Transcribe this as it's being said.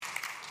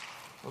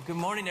Well, good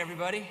morning,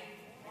 everybody.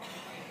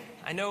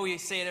 I know we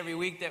say it every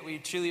week that we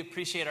truly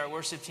appreciate our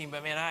worship team,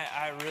 but man,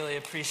 I really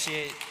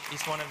appreciate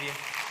each one of you.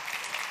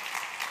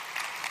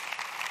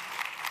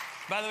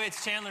 By the way,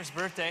 it's Chandler's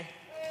birthday.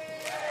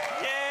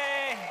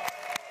 Yay!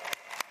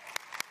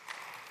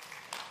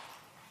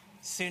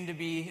 Soon to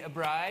be a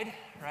bride,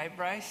 right,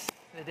 Bryce?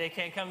 The day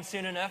can't come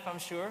soon enough, I'm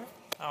sure.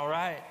 All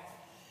right.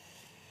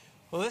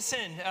 Well,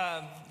 listen,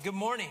 good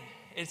morning.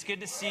 It's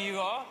good to see you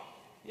all.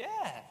 Yeah,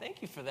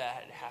 thank you for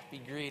that happy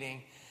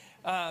greeting.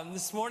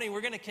 This morning,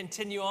 we're going to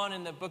continue on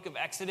in the book of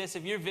Exodus.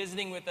 If you're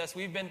visiting with us,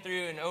 we've been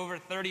through an over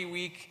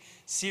 30-week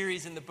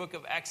series in the book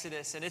of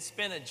Exodus, and it's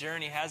been a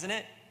journey, hasn't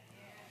it?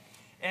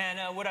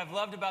 And what I've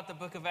loved about the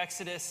book of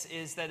Exodus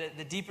is that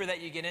the deeper that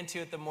you get into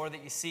it, the more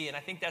that you see. And I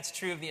think that's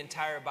true of the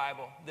entire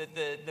Bible.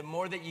 The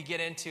more that you get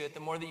into it,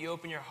 the more that you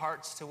open your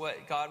hearts to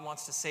what God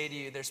wants to say to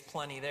you, there's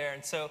plenty there.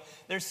 And so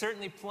there's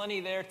certainly plenty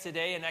there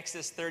today in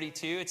Exodus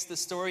 32. It's the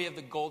story of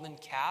the golden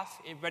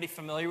calf. Everybody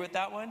familiar with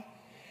that one?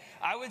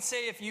 I would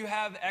say if you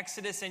have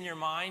Exodus in your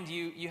mind,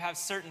 you have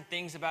certain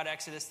things about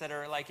Exodus that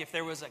are like, if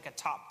there was like a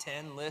top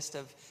 10 list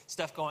of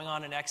stuff going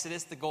on in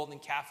Exodus, the golden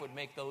calf would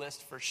make the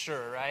list for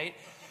sure, right?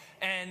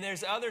 And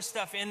there's other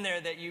stuff in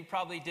there that you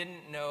probably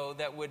didn't know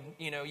that would,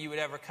 you would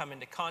ever come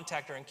into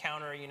contact or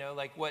encounter,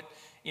 like what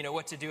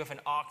to do if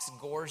an ox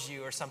gores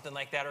you or something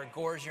like that, or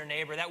gores your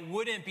neighbor. That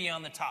wouldn't be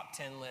on the top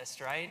 10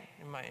 list, right?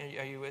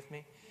 Are you with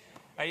me?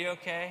 Are you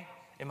okay?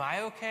 Am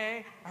I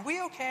okay? Are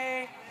we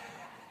okay?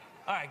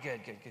 All right, good.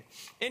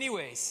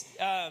 Anyways,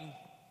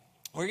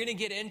 we're going to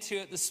get into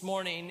it this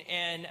morning,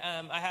 and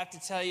I have to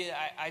tell you,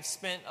 I've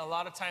spent a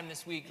lot of time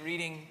this week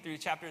reading through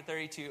chapter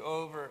 32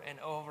 over and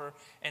over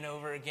and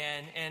over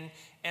again, and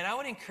I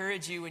would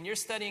encourage you, when you're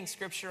studying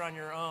Scripture on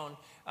your own,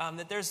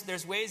 that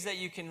there's ways that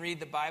you can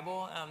read the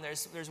Bible.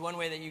 There's one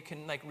way that you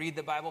can read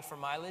the Bible for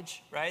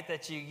mileage, right?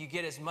 That you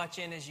get as much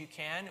in as you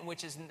can,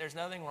 which is, there's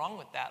nothing wrong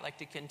with that.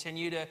 To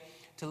continue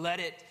to let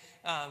it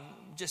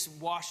just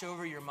wash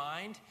over your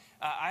mind.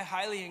 I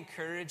highly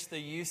encourage the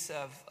use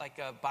of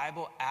a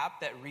Bible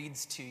app that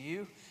reads to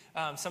you.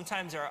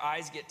 Sometimes our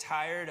eyes get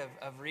tired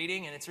of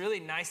reading, and it's really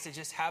nice to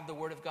just have the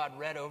Word of God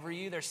read over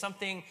you. There's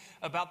something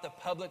about the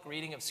public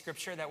reading of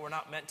Scripture that we're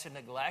not meant to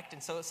neglect,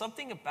 and so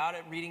something about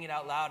it, reading it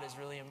out loud, is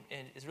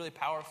really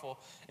powerful.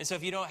 And so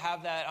if you don't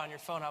have that on your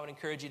phone, I would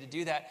encourage you to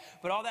do that.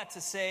 But all that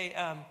to say,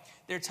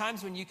 there are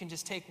times when you can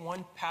just take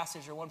one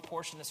passage or one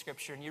portion of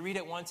Scripture, and you read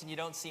it once and you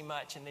don't see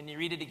much, and then you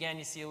read it again,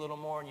 you see a little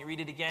more, and you read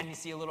it again, you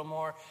see a little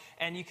more,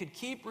 and you could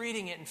keep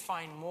reading it and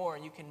find more,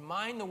 and you can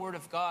mine the Word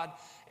of God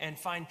and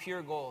find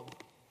pure gold.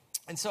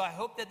 And so I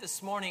hope that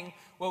this morning,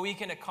 what we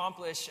can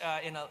accomplish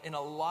in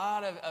a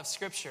lot of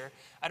Scripture,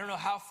 I don't know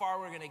how far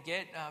we're going to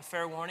get.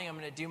 Fair warning, I'm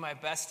going to do my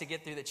best to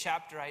get through the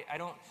chapter. I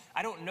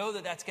don't know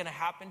that that's going to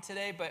happen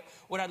today, but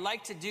what I'd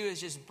like to do is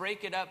just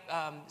break it up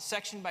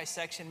section by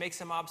section, make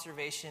some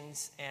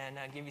observations, and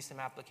give you some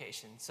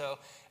application. So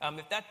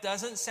if that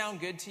doesn't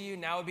sound good to you,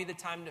 now would be the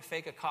time to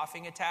fake a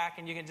coughing attack,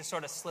 and you can just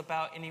sort of slip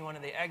out any one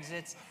of the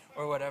exits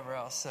or whatever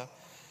else. So,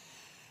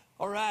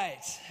 all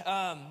right.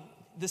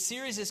 The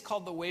series is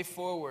called The Way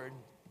Forward,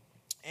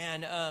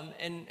 and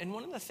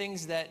one of the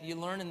things that you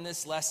learn in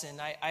this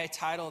lesson, I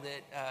titled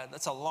it,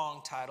 that's a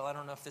long title, I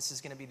don't know if this is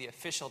going to be the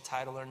official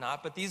title or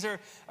not, but these are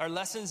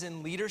lessons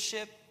in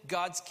leadership,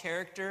 God's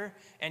character,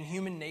 and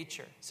human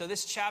nature. So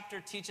this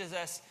chapter teaches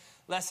us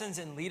lessons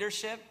in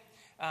leadership,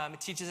 it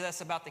teaches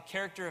us about the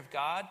character of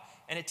God,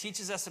 and it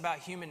teaches us about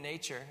human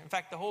nature. In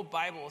fact, the whole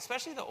Bible,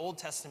 especially the Old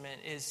Testament,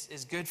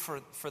 is good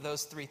for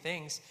those three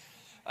things.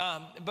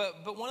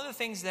 But one of the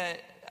things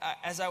that,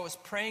 as I was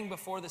praying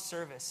before the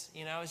service,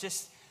 I was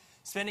just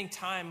spending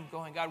time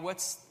going, God,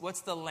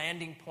 what's the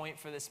landing point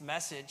for this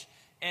message?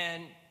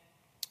 And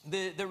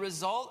the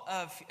result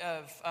of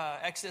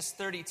Exodus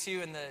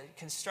 32 and the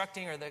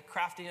constructing or the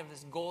crafting of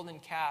this golden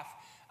calf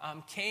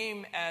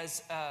came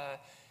as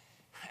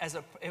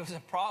it was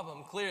a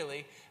problem,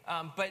 clearly,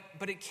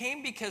 but it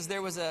came because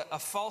there was a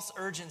false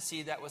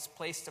urgency that was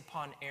placed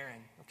upon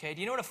Aaron. Okay,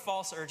 do you know what a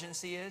false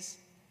urgency is?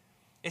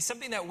 It's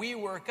something that we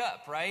work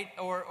up, right?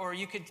 Or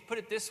you could put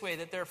it this way,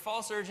 that there are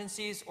false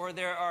urgencies or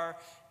there are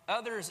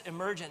others'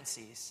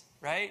 emergencies,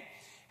 right?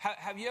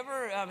 Have you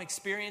ever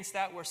experienced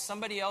that where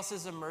somebody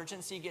else's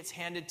emergency gets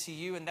handed to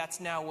you and that's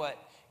now what?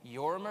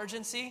 Your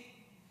emergency?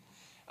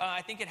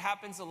 I think it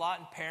happens a lot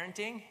in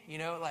parenting,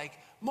 like,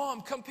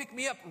 Mom, come pick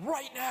me up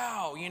right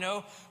now,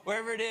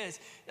 wherever it is.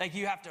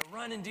 You have to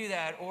run and do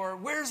that. Or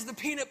where's the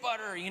peanut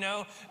butter,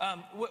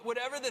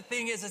 whatever the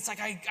thing is, it's like,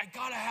 I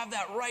got to have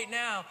that right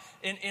now.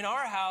 In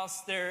our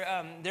house,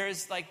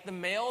 there's the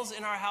males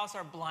in our house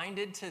are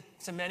blinded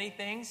to many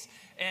things.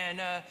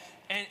 And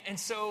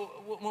so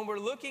when we're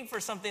looking for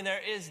something,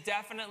 there is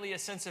definitely a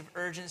sense of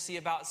urgency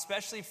about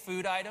especially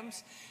food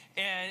items.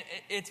 And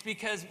it's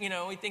because,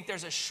 we think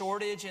there's a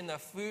shortage in the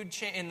food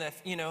chain,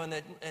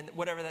 in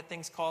whatever that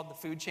thing's called, the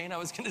food chain, I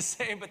was going to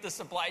say, but the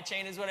supply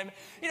chain is what I mean.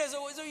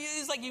 So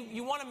it's like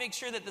you want to make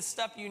sure that the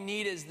stuff you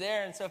need is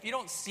there. And so if you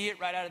don't see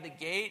it right out of the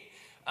gate,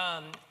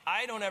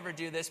 I don't ever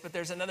do this, but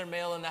there's another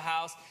male in the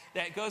house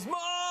that goes,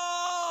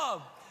 Mom!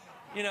 Mom,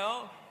 you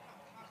know?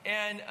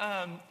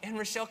 And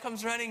Rochelle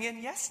comes running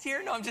in, yes,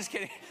 dear. No, I'm just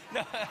kidding.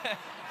 No,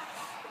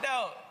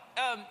 no.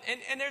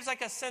 And there's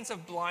like a sense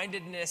of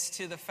blindedness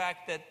to the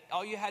fact that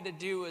all you had to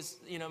do was,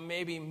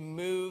 maybe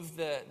move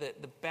the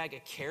bag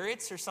of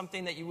carrots or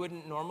something that you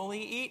wouldn't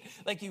normally eat.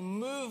 Like you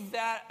move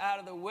that out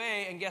of the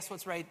way, and guess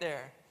what's right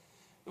there?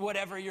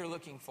 Whatever you're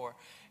looking for.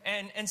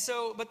 And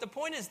so, but the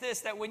point is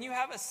this, that when you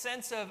have a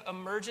sense of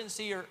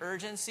emergency or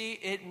urgency,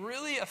 it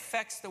really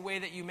affects the way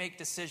that you make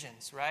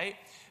decisions, right?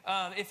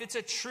 If it's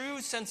a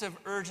true sense of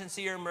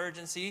urgency or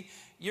emergency,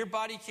 your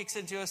body kicks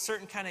into a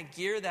certain kind of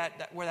gear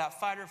that where that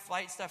fight or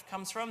flight stuff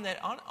comes from, that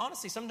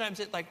honestly,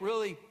 sometimes it like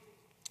really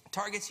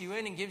targets you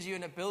in and gives you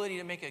an ability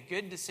to make a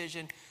good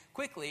decision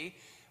quickly.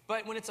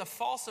 But when it's a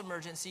false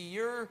emergency,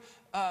 your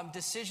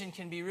decision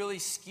can be really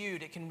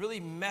skewed. It can really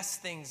mess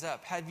things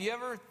up. Have you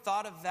ever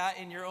thought of that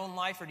in your own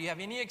life? Or do you have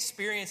any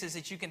experiences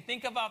that you can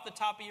think of off the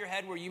top of your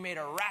head where you made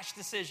a rash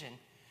decision?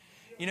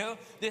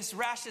 This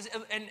rash is,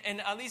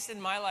 and at least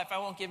in my life, I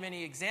won't give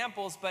any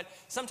examples, but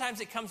sometimes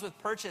it comes with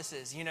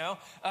purchases,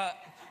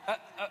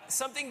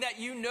 something that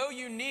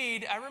you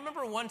need. I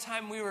remember one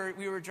time we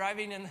were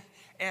driving in,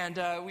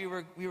 and we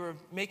were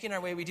making our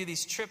way. We do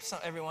these trips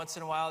every once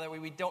in a while that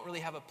we don't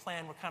really have a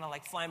plan. We're kind of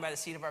like flying by the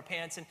seat of our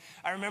pants. And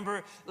I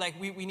remember like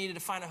we needed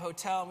to find a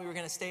hotel, and we were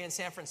going to stay in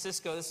San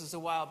Francisco. This was a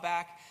while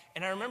back.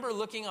 And I remember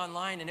looking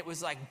online, and it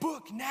was like,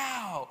 book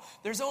now.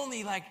 There's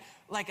only like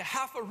a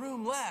half a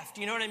room left.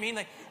 You know what I mean?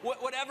 Like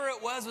whatever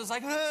it was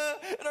like, ah!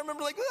 And I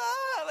remember like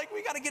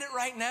we got to get it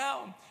right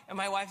now. And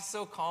my wife's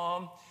so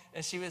calm.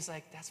 And she was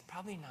like, that's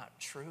probably not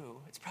true.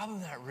 It's probably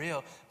not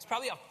real. It's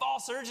probably a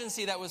false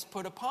urgency that was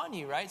put upon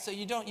you, right? So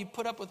you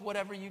put up with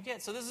whatever you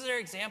get. So these are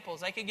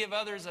examples. I could give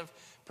others of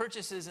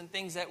purchases and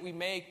things that we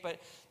make,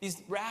 but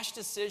these rash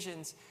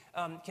decisions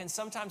can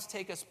sometimes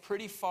take us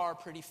pretty far,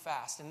 pretty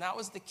fast. And that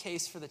was the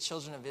case for the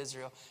children of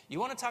Israel. You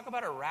want to talk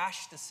about a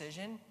rash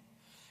decision?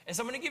 And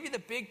so I'm going to give you the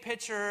big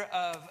picture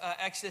of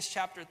Exodus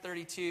chapter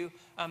 32.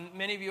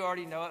 Many of you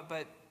already know it,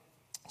 but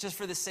just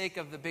for the sake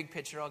of the big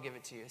picture, I'll give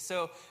it to you.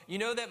 So you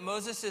know that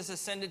Moses is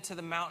ascended to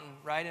the mountain,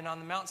 right? And on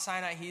the Mount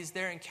Sinai, he's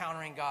there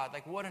encountering God.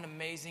 Like what an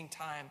amazing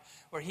time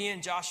where he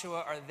and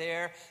Joshua are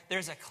there.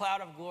 There's a cloud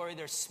of glory.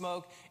 There's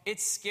smoke.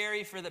 It's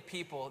scary for the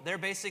people. They're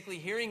basically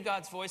hearing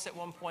God's voice at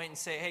one point and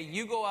say, hey,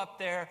 you go up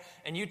there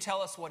and you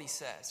tell us what he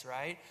says,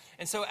 right?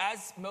 And so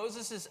as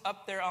Moses is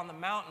up there on the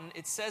mountain,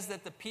 it says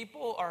that the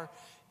people are...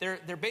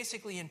 They're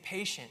basically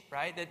impatient,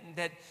 right?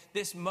 That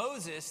this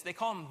Moses, they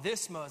call him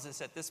this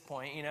Moses at this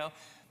point,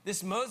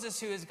 this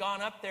Moses who has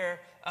gone up there,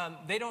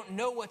 they don't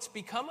know what's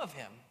become of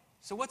him.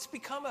 So what's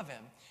become of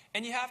him?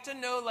 And you have to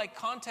know like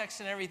context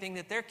and everything,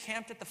 that they're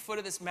camped at the foot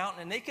of this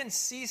mountain and they can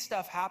see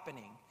stuff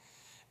happening.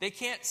 They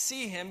can't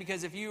see him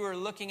because if you were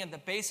looking at the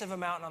base of a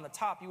mountain on the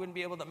top, you wouldn't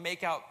be able to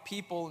make out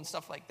people and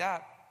stuff like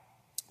that.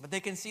 But they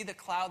can see the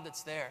cloud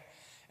that's there.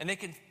 And they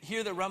can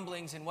hear the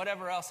rumblings and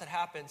whatever else that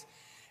happens.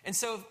 And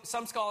so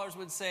some scholars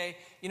would say,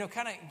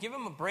 kind of give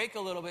them a break a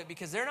little bit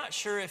because they're not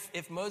sure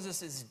if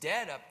Moses is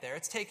dead up there.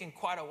 It's taken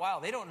quite a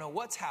while. They don't know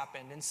what's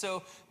happened. And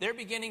so they're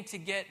beginning to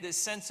get this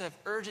sense of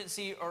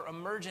urgency or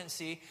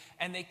emergency.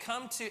 And they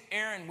come to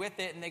Aaron with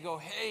it and they go,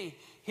 hey,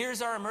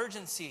 here's our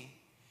emergency.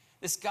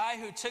 This guy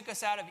who took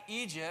us out of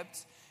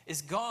Egypt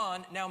is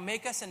gone. Now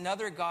make us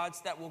another gods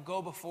that will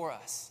go before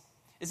us.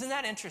 Isn't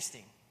that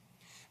interesting?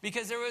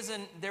 Because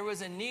there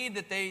was a need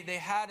that they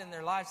had in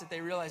their lives that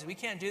they realized we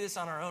can't do this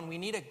on our own. We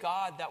need a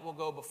God that will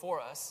go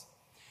before us.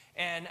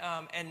 And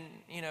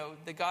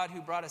the God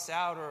who brought us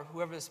out, or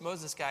whoever this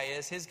Moses guy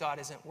is, his God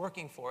isn't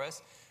working for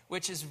us,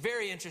 which is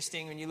very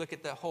interesting when you look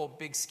at the whole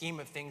big scheme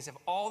of things, of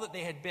all that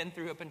they had been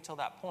through up until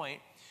that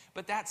point.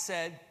 But that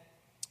said,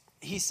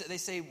 they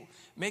say,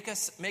 make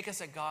us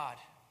a God.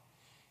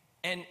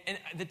 And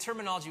the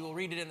terminology, we'll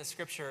read it in the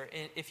scripture.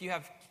 If you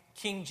have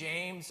King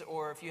James,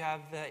 or if you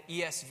have the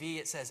ESV,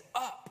 it says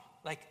up,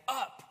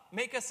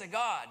 make us a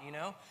God,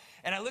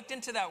 And I looked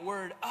into that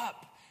word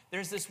up.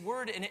 There's this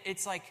word, and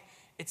it's like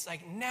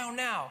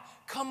now,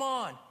 come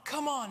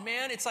on,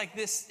 man. It's like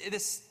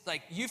this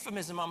like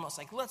euphemism almost,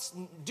 like let's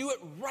do it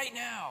right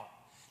now.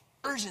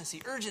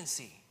 Urgency.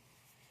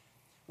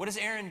 What does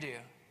Aaron do?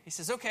 He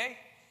says, okay,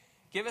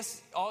 give us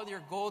all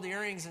your gold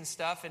earrings and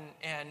stuff,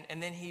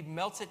 and then he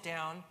melts it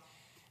down.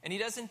 And he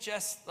doesn't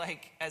just,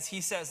 as he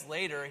says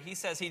later, he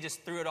says he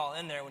just threw it all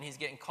in there when he's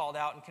getting called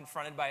out and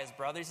confronted by his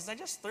brother. He says, I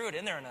just threw it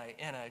in there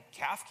and a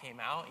calf came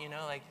out,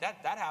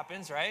 that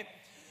happens, right?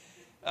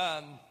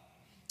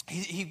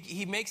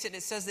 He makes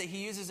it says that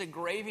he uses a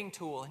graving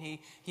tool, and he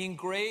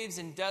engraves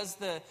and does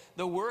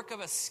the work of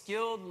a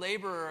skilled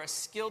laborer, a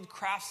skilled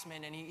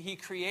craftsman, and he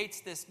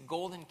creates this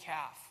golden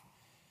calf.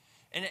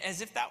 And as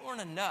if that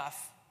weren't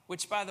enough,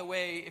 which, by the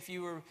way, if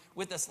you were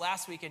with us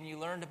last week and you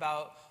learned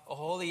about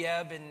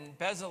Oholiab and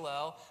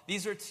Bezalel,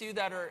 these are two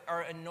that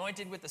are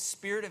anointed with the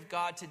Spirit of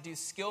God to do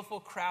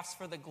skillful crafts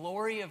for the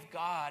glory of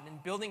God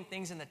and building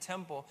things in the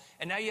temple.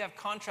 And now you have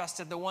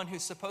contrasted the one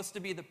who's supposed to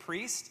be the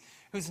priest,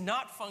 who's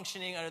not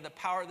functioning under the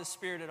power of the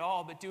Spirit at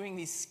all, but doing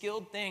these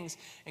skilled things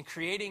and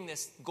creating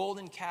this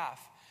golden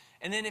calf.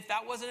 And then if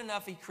that wasn't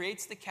enough, he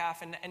creates the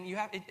calf, and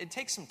it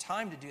takes some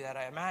time to do that,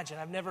 I imagine.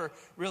 I've never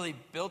really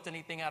built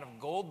anything out of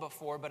gold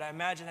before, but I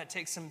imagine that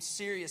takes some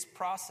serious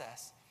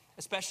process,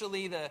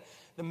 especially the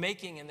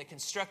making and the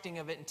constructing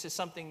of it into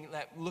something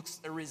that looks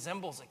or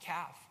resembles a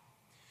calf.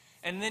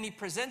 And then he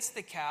presents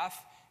the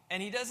calf,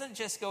 and he doesn't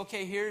just go,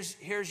 okay,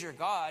 here's your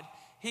God.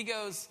 He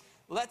goes,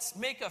 let's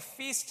make a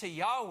feast to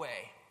Yahweh.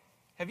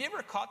 Have you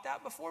ever caught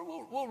that before?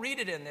 We'll read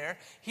it in there.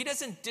 He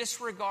doesn't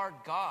disregard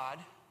God,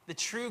 the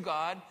true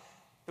God,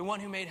 the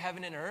one who made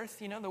heaven and earth,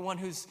 the one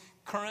who's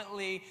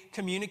currently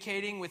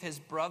communicating with his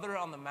brother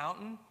on the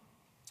mountain.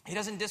 He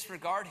doesn't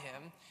disregard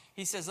him.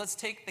 He says, let's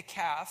take the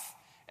calf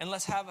and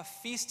let's have a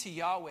feast to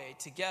Yahweh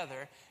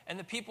together. And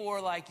the people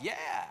were like,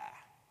 yeah.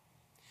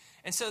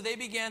 And so they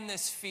began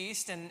this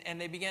feast,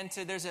 and they began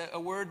to, there's a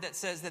word that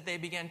says that they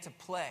began to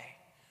play.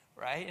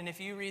 Right? And if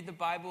you read the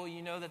Bible,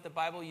 you know that the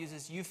Bible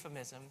uses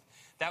euphemism.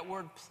 That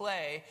word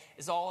play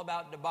is all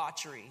about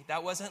debauchery.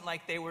 That wasn't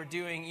like they were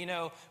doing,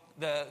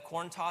 the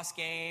corn toss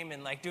game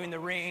and like doing the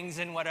rings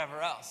and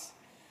whatever else.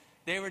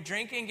 They were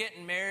drinking,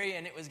 getting merry,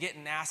 and it was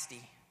getting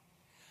nasty.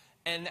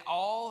 And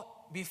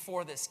all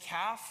before this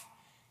calf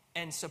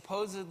and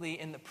supposedly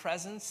in the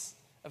presence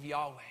of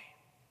Yahweh.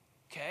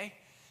 Okay?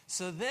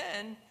 So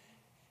then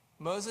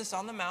Moses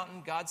on the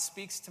mountain, God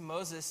speaks to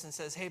Moses and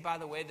says, hey, by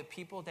the way, the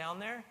people down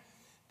there,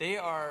 they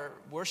are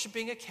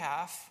worshiping a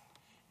calf,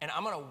 and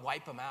I'm going to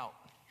wipe them out.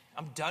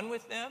 I'm done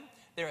with them.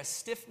 They're a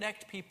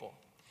stiff-necked people.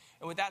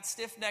 And with that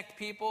stiff-necked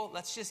people,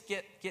 let's just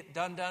get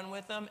done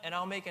with them, and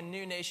I'll make a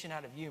new nation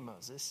out of you,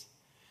 Moses.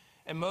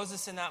 And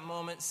Moses in that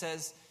moment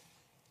says,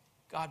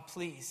 God,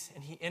 please.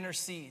 And he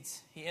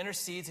intercedes. He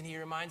intercedes, and he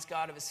reminds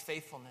God of his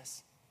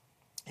faithfulness.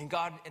 And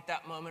God at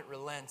that moment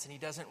relents, and he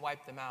doesn't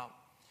wipe them out.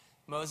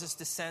 Moses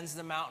descends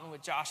the mountain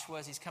with Joshua.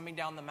 As he's coming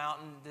down the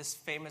mountain, this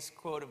famous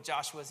quote of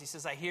Joshua's, he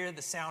says, I hear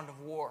the sound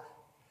of war.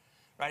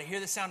 Right? I hear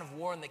the sound of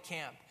war in the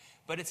camp.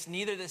 But it's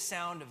neither the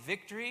sound of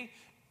victory.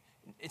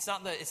 It's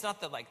not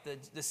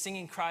the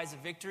singing cries of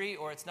victory,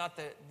 or it's not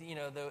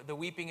the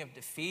weeping of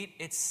defeat.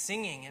 It's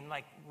singing and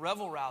like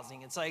revel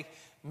rousing. It's like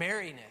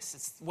merriness.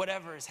 It's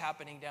whatever is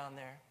happening down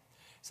there.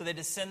 So they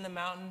descend the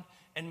mountain,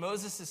 and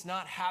Moses is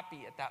not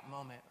happy at that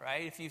moment,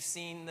 right? If you've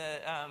seen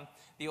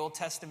the Old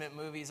Testament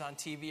movies on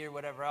TV or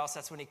whatever else,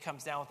 that's when he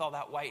comes down with all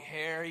that white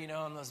hair,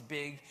 and those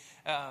big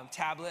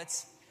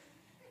tablets.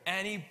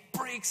 And he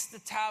breaks the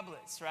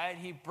tablets, right?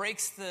 He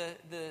breaks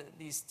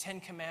these 10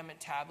 Commandment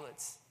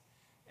tablets.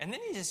 And then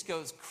he just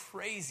goes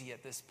crazy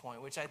at this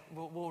point, which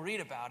we'll read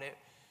about it.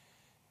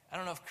 I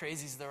don't know if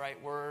crazy is the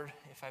right word,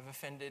 if I've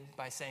offended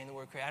by saying the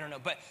word crazy. I don't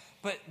know.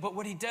 But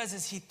what he does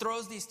is he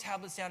throws these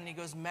tablets down and he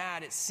goes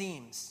mad, it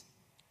seems.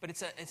 But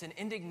it's an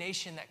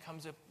indignation that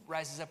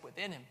rises up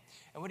within him.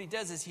 And what he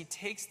does is he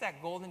takes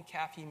that golden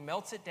calf, he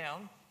melts it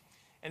down,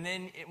 and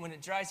then when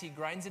it dries, he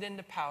grinds it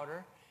into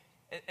powder.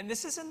 And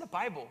this is in the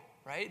Bible,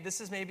 right? This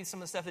is maybe some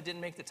of the stuff that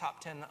didn't make the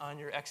top 10 on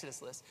your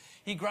Exodus list.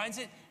 He grinds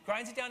it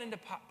down into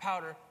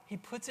powder, he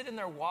puts it in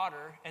their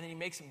water, and then he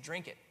makes them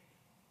drink it.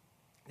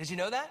 Did you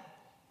know that?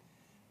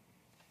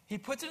 He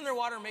puts it in their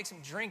water and makes them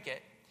drink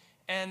it.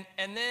 And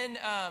then,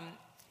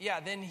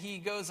 then he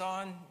goes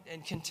on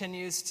and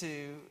continues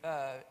to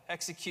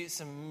execute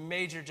some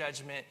major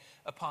judgment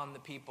upon the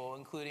people,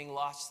 including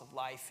loss of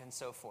life and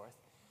so forth.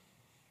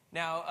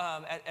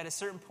 Now, at a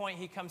certain point,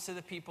 he comes to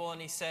the people and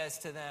he says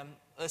to them,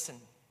 listen,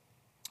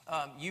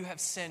 you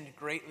have sinned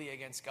greatly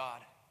against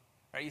God.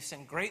 Right? You've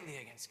sinned greatly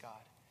against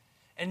God.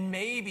 And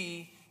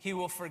maybe he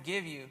will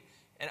forgive you,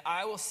 and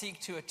I will seek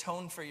to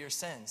atone for your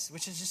sins,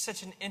 which is just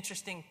such an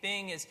interesting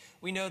thing. As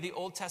we know, the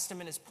Old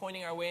Testament is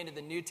pointing our way into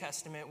the New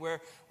Testament, where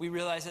we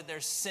realize that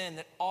there's sin,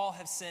 that all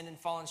have sinned and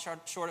fallen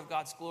short of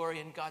God's glory,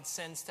 and God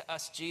sends to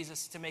us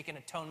Jesus to make an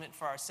atonement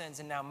for our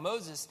sins. And now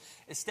Moses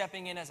is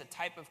stepping in as a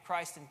type of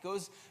Christ and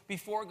goes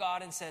before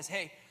God and says,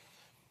 hey,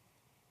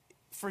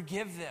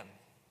 forgive them.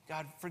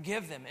 God,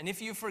 forgive them. And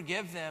if you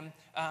forgive them,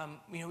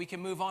 we can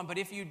move on. But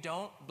if you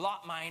don't,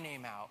 blot my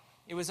name out.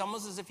 It was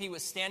almost as if he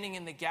was standing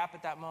in the gap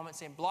at that moment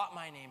saying, blot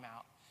my name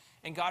out.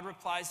 And God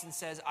replies and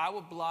says, I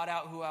will blot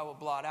out who I will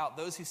blot out,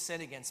 those who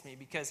sin against me.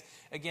 Because,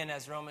 again,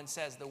 as Romans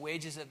says, the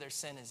wages of their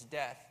sin is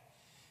death.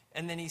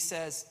 And then he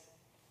says,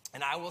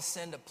 and I will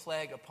send a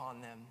plague upon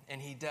them. And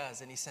he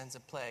does, and he sends a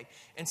plague.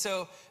 And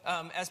so,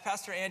 as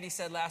Pastor Andy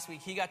said last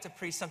week, he got to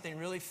preach something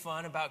really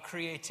fun about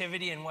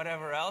creativity and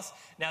whatever else.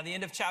 Now, the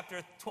end of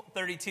chapter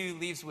 32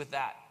 leaves with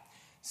that.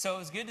 So it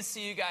was good to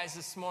see you guys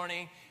this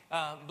morning.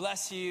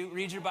 Bless you.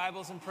 Read your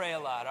Bibles and pray a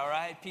lot. All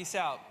right. Peace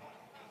out.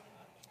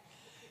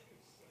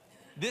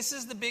 This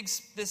is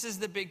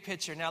the big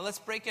picture. Now let's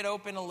break it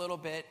open a little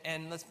bit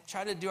and let's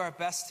try to do our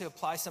best to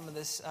apply some of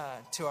this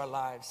to our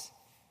lives.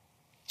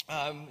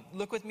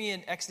 Look with me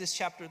in Exodus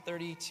chapter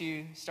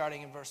 32,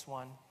 starting in verse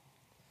 1.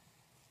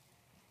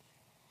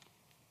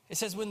 It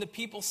says, when the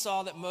people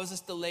saw that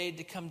Moses delayed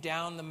to come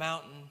down the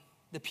mountain,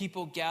 the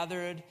people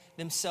gathered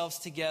themselves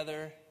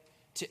together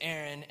to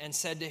Aaron and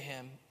said to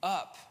him,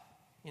 up.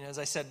 As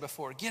I said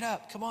before, get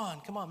up, come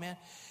on, man.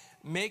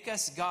 Make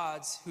us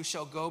gods who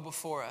shall go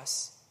before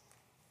us.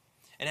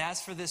 And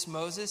as for this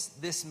Moses,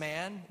 this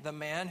man, the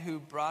man who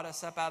brought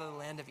us up out of the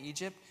land of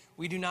Egypt,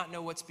 we do not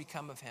know what's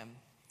become of him."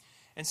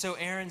 And so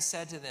Aaron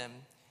said to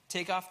them,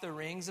 "Take off the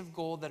rings of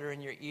gold that are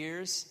in your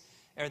ears,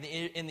 or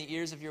in the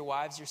ears of your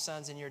wives, your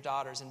sons, and your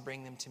daughters, and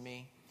bring them to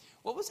me."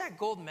 What was that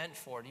gold meant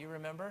for? Do you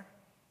remember?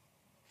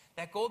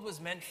 That gold was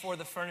meant for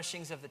the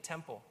furnishings of the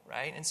temple,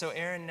 right? And so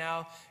Aaron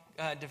now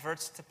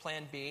diverts to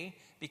plan B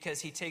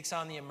because he takes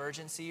on the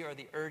emergency or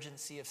the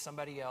urgency of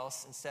somebody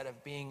else instead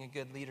of being a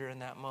good leader in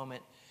that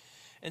moment.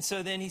 And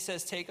so then he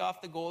says, "Take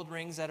off the gold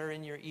rings that are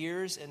in your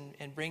ears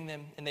and bring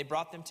them." And they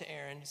brought them to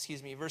Aaron.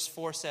 Verse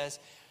 4 says,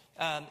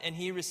 "And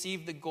he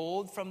received the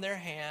gold from their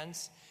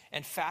hands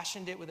and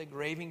fashioned it with a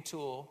graving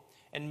tool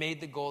and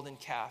made the golden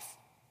calf.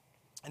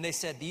 And they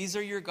said, 'These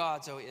are your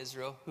gods, O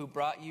Israel, who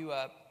brought you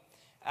up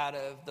out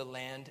of the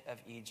land of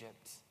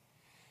Egypt.'"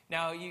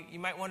 Now, you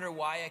might wonder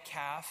why a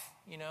calf.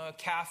 A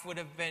calf would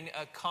have been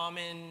a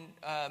common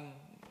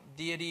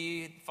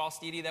deity, false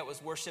deity that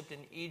was worshipped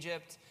in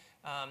Egypt.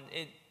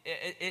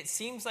 It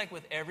seems like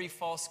with every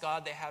false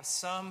god, they have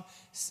some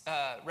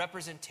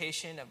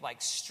representation of like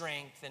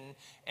strength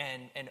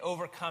and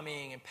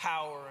overcoming and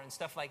power and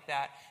stuff like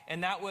that.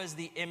 And that was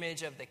the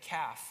image of the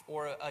calf,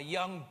 or a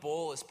young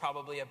bull is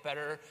probably a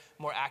better,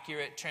 more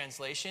accurate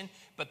translation.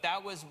 But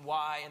that was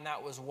why and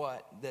that was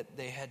what that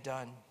they had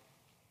done.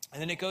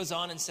 And then it goes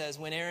on and says,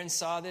 when Aaron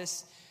saw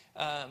this,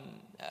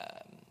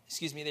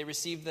 they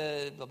received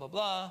the blah, blah,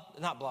 blah.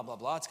 Not blah, blah,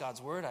 blah. It's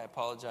God's word. I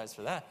apologize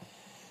for that.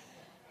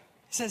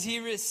 It says he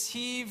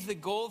received the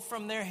gold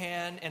from their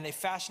hand, and they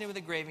fashioned it with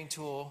a graving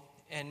tool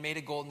and made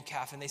a golden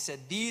calf. And they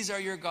said, "These are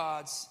your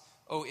gods,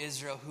 O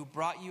Israel, who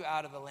brought you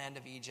out of the land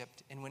of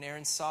Egypt." And when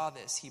Aaron saw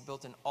this, he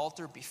built an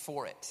altar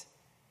before it.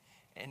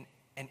 And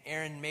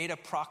Aaron made a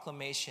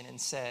proclamation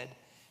and said,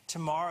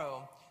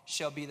 "Tomorrow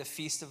shall be the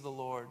feast of the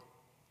Lord."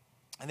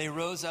 And they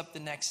rose up the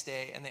next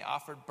day, and they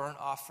offered burnt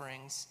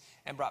offerings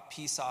and brought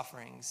peace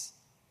offerings.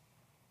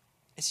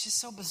 It's just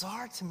so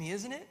bizarre to me,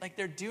 isn't it? Like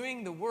they're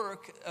doing the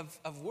work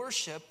of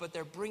worship, but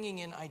they're bringing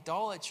in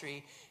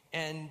idolatry,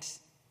 and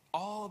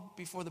all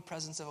before the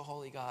presence of a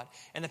holy God.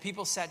 And the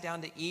people sat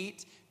down to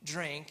eat,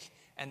 drink,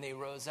 and they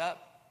rose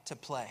up to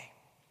play.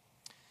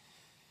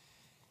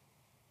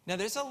 Now,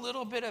 there's a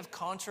little bit of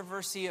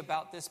controversy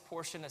about this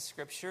portion of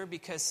Scripture,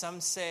 because some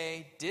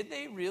say, did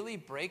they really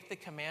break the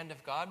command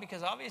of God?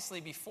 Because obviously,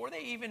 before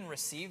they even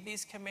received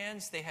these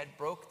commands, they had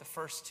broke the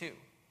first two,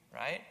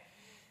 right?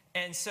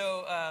 And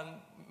so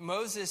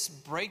Moses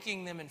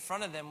breaking them in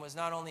front of them was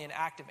not only an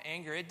act of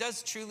anger. It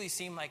does truly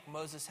seem like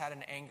Moses had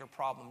an anger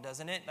problem,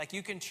 doesn't it? Like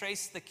you can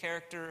trace the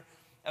character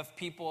of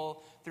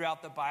people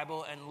throughout the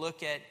Bible and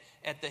look at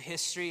the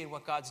history and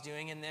what God's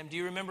doing in them. Do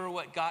you remember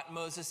what got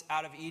Moses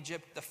out of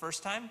Egypt the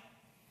first time?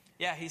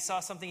 Yeah, he saw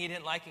something he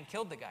didn't like and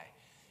killed the guy.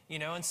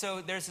 And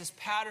so there's this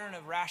pattern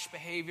of rash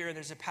behavior, and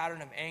there's a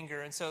pattern of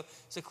anger. And so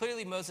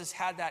clearly Moses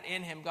had that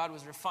in him. God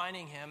was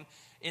refining him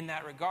in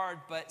that regard,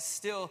 but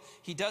still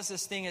he does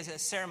this thing as a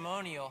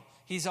ceremonial.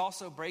 He's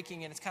also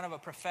breaking, and it's kind of a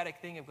prophetic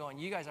thing of going,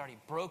 you guys already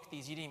broke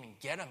these, you didn't even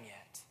get them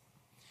yet.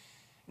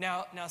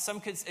 Now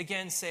some could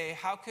again say,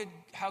 how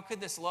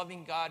could this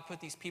loving God put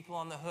these people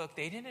on the hook?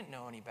 They didn't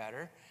know any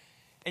better.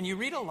 And you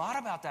read a lot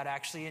about that,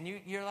 actually, and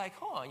you're like,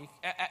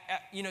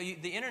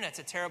 the internet's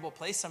a terrible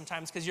place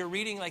sometimes, because you're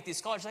reading like these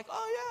scholars like,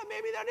 oh yeah,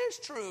 maybe that is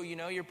true,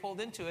 you're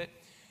pulled into it.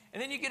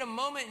 And then you get a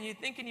moment and you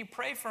think and you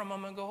pray for a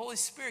moment and go, Holy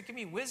Spirit, give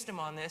me wisdom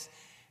on this.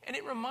 And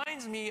it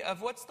reminds me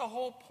of what's the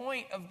whole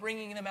point of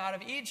bringing them out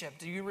of Egypt.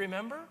 Do you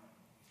remember?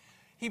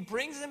 He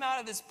brings them out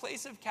of this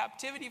place of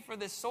captivity for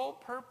the sole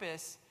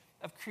purpose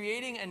of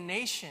creating a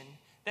nation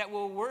that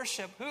will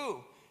worship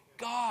who?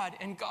 God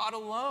and God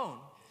alone.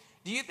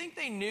 Do you think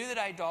they knew that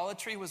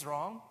idolatry was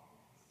wrong?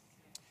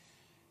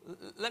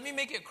 Let me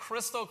make it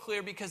crystal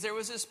clear, because there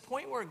was this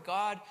point where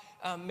God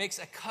makes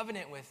a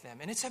covenant with them.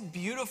 And it's a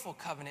beautiful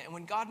covenant. And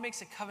when God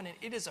makes a covenant,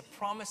 it is a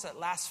promise that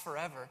lasts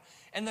forever.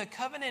 And the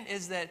covenant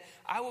is that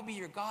I will be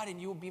your God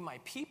and you will be my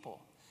people.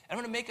 And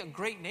I'm going to make a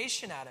great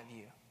nation out of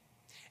you.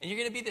 And you're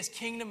going to be this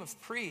kingdom of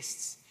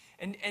priests.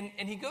 And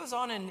he goes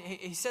on and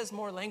he says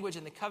more language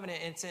in the covenant.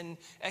 It's in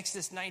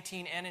Exodus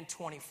 19 and in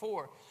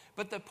 24.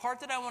 But the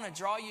part that I want to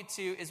draw you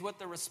to is what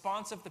the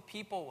response of the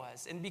people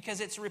was. And because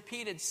it's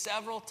repeated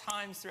several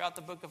times throughout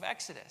the book of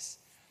Exodus.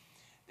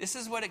 This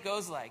is what it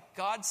goes like.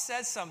 God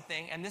says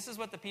something, and this is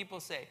what the people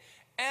say.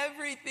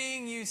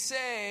 Everything you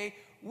say,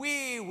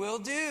 we will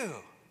do.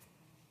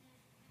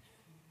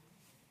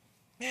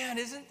 Man,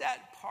 isn't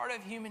that part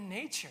of human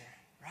nature,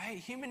 right?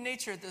 Human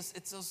nature,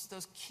 it's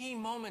those key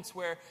moments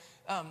where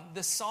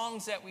the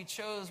songs that we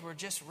chose were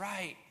just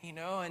right,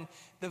 and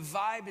the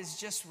vibe is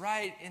just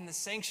right in the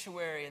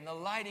sanctuary, and the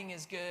lighting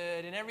is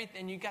good, and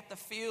everything. You got the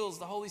feels,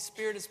 the Holy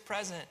Spirit is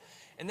present.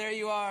 And there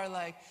you are,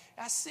 like,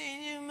 I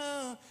seen you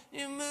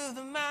move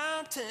the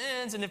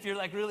mountains. And if you're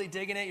like really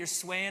digging it, you're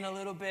swaying a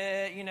little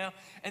bit,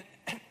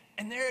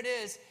 And there it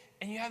is.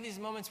 And you have these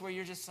moments where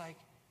you're just like,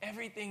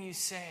 everything you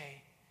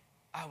say,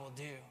 I will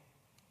do.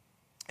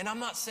 And I'm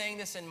not saying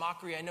this in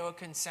mockery. I know it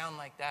can sound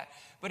like that.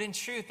 But in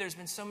truth, there's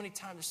so many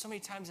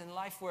times in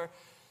life where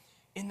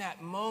in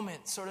that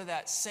moment, sort of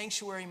that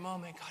sanctuary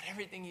moment, God,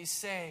 everything you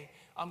say,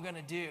 I'm going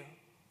to do.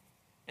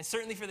 And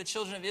certainly for the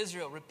children of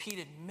Israel,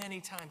 repeated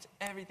many times,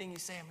 everything you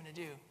say, I'm going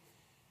to do.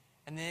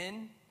 And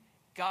then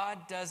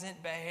God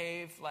doesn't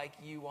behave like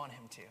you want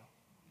him to.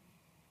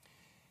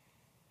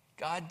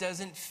 God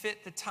doesn't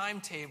fit the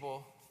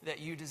timetable that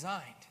you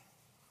designed.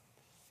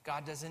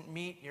 God doesn't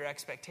meet your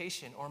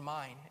expectation or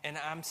mine. And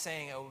I'm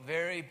saying a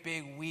very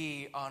big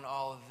we on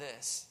all of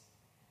this.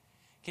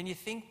 Can you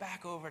think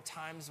back over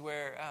times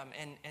where,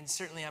 and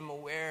certainly I'm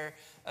aware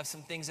of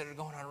some things that are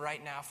going on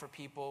right now for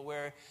people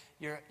where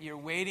you're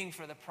waiting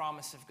for the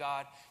promise of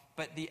God,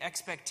 but the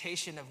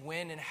expectation of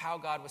when and how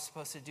God was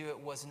supposed to do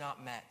it was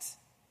not met.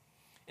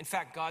 In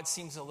fact, God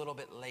seems a little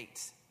bit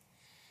late.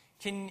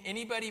 Can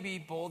anybody be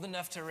bold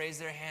enough to raise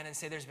their hand and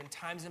say, there's been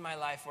times in my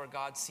life where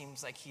God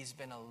seems like he's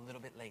been a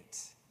little bit late?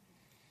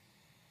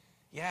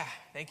 Yeah,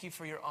 thank you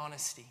for your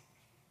honesty.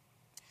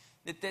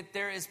 That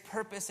there is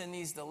purpose in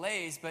these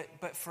delays,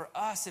 but for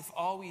us, if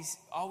all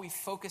we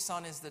focus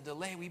on is the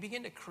delay, we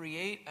begin to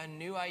create a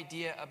new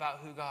idea about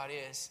who God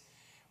is.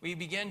 We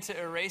begin to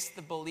erase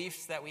the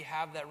beliefs that we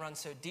have that run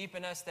so deep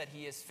in us, that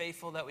he is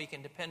faithful, that we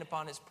can depend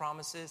upon his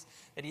promises,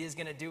 that he is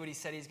going to do what he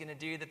said he's going to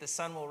do, that the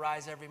sun will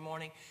rise every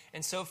morning,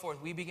 and so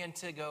forth. We begin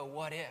to go,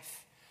 what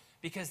if?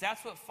 Because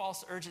that's what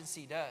false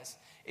urgency does.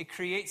 It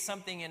creates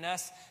something in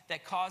us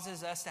that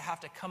causes us to have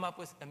to come up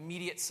with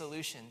immediate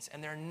solutions,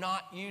 and they're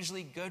not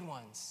usually good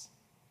ones.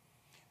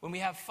 When we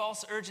have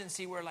false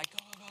urgency, we're like,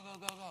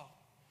 go.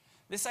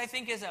 This, I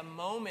think, is a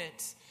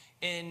moment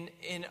in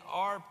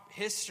our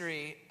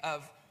history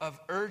of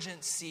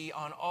urgency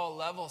on all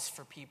levels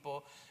for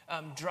people,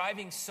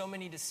 driving so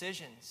many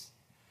decisions.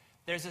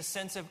 There's a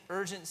sense of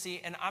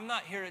urgency, and I'm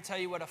not here to tell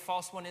you what a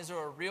false one is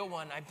or a real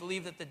one. I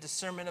believe that the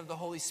discernment of the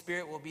Holy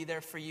Spirit will be there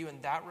for you in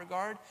that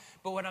regard.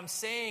 But what I'm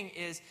saying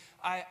is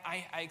I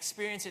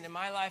experience it in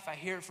my life. I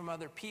hear it from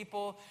other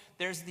people.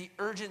 There's the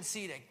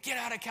urgency to get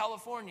out of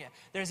California.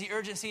 There's the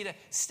urgency to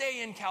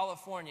stay in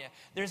California.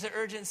 There's the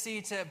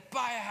urgency to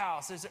buy a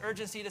house. There's the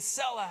urgency to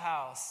sell a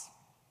house.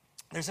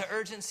 There's an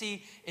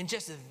urgency in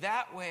just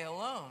that way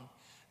alone.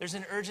 There's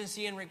an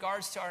urgency in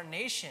regards to our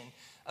nation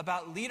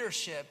about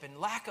leadership and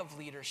lack of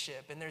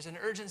leadership. And there's an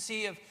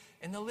urgency of,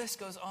 and the list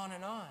goes on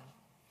and on.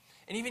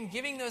 And even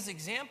giving those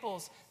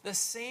examples, the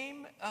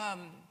same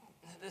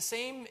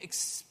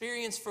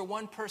experience for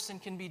one person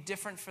can be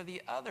different for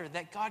the other.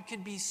 That God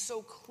could be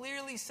so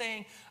clearly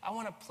saying, I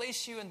want to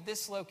place you in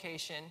this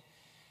location.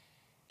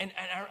 And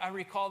I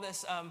recall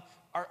this,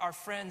 our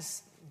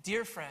friends,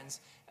 dear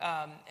friends,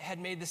 had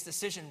made this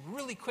decision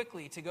really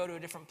quickly to go to a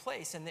different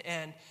place.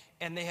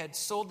 And they had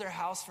sold their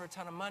house for a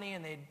ton of money,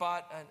 and they'd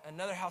bought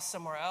another house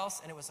somewhere else,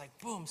 and it was like,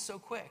 boom, so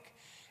quick.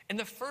 And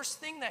the first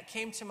thing that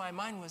came to my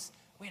mind was,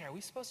 wait, are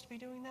we supposed to be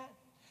doing that?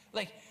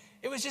 Like,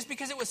 it was just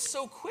because it was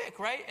so quick,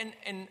 right?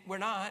 And we're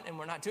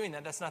not doing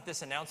that. That's not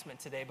this announcement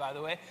today, by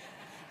the way.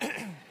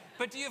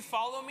 But do you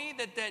follow me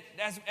that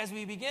as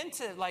we begin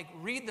to like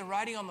read the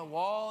writing on the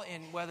wall,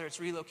 in whether it's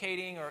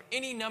relocating or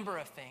any number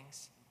of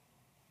things,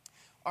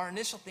 our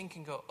initial thing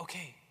can go,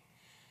 okay,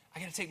 I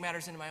got to take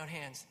matters into my own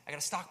hands. I got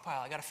to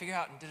stockpile. I got to figure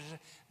out.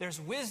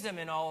 There's wisdom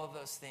in all of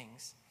those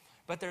things.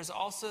 But there's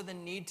also the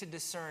need to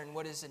discern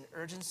what is an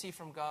urgency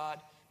from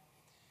God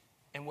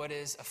and what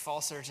is a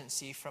false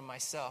urgency from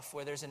myself.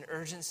 Where there's an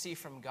urgency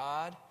from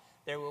God,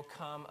 there will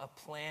come a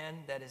plan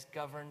that is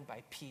governed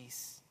by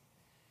peace.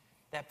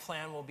 That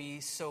plan will be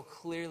so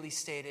clearly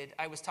stated.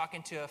 I was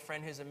talking to a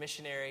friend who's a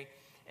missionary,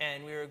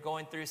 and we were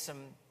going through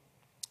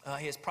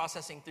he was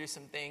processing through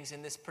some things.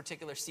 In this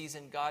particular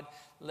season, God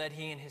led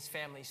he and his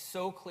family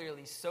so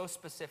clearly, so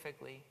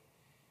specifically,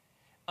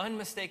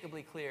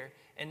 unmistakably clear.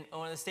 And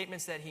one of the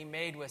statements that he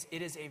made was,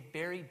 it is a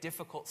very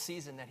difficult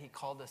season that he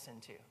called us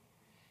into.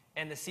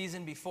 And the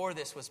season before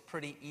this was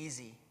pretty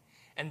easy.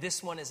 And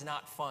this one is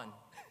not fun.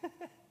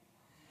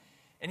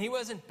 And he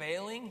wasn't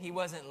bailing, he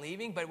wasn't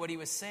leaving, but what he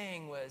was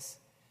saying was,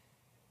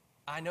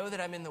 I know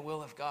that I'm in the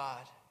will of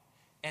God.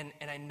 And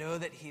I know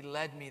that he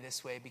led me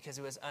this way because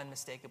it was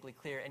unmistakably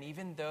clear. And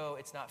even though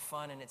it's not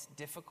fun and it's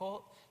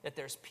difficult, that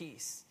there's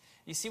peace.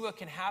 You see, what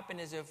can happen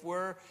is if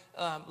we're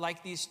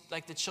like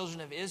the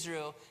children of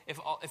Israel, if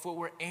what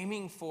we're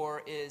aiming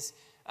for is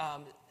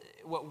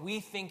what we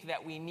think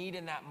that we need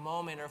in that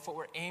moment, or if what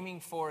we're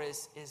aiming for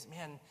is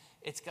man,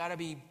 it's got to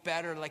be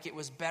better, like it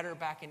was better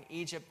back in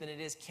Egypt than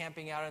it is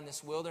camping out in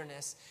this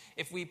wilderness.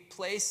 If we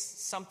place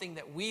something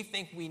that we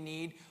think we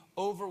need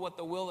over what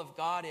the will of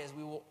God is,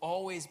 we will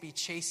always be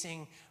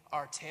chasing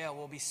our tail.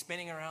 We'll be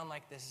spinning around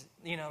like this,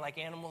 like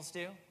animals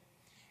do.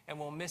 And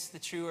we'll miss the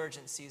true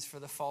urgencies for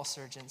the false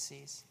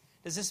urgencies.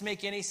 Does this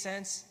make any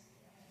sense?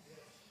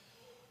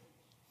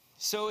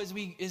 So as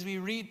we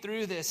read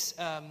through this,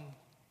 I'm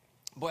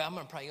going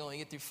to probably only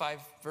get through 5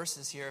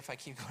 verses here if I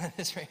keep going at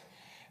this rate.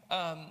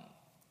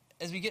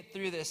 As we get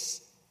through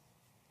this,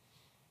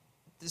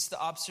 the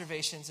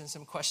observations and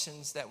some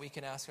questions that we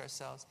can ask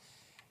ourselves.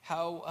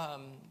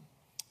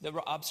 The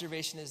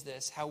observation is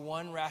this: how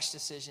one rash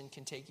decision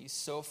can take you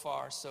so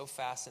far, so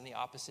fast in the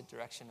opposite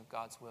direction of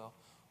God's will.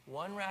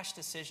 One rash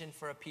decision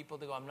for a people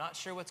to go, I'm not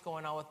sure what's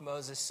going on with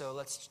Moses, so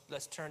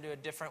let's turn to a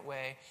different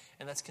way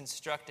and let's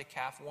construct a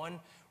calf. One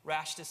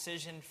rash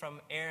decision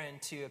from Aaron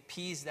to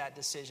appease that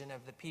decision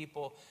of the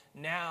people.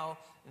 Now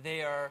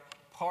they are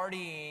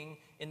partying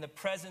in the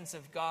presence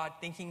of God,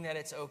 thinking that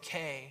it's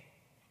okay,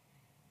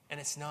 and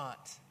it's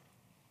not.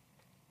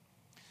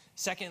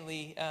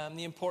 Secondly,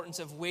 the importance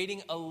of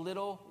waiting a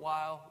little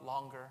while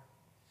longer.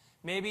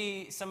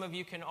 Maybe some of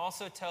you can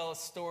also tell a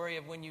story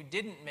of when you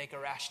didn't make a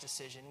rash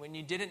decision, when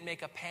you didn't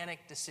make a panic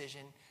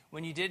decision,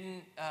 when you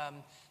didn't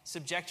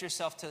subject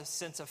yourself to a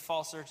sense of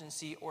false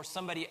urgency or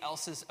somebody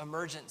else's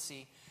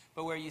emergency,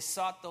 but where you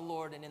sought the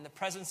Lord and in the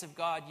presence of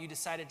God, you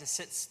decided to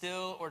sit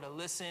still or to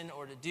listen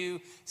or to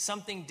do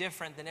something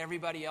different than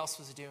everybody else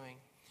was doing.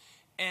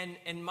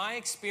 And my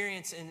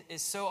experience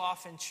is so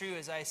often true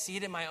as I see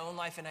it in my own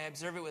life and I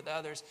observe it with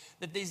others,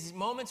 that these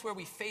moments where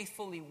we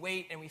faithfully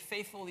wait and we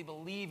faithfully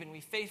believe and we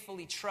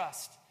faithfully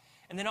trust,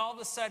 and then all of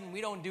a sudden we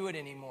don't do it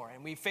anymore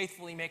and we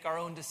faithfully make our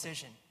own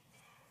decision.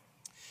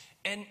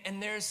 And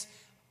there's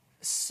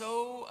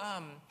so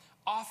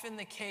often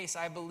the case,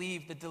 I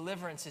believe, the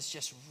deliverance is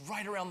just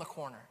right around the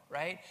corner,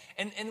 right?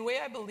 And the way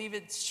I believe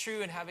it's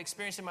true and have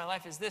experienced in my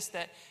life is this,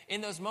 that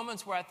in those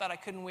moments where I thought I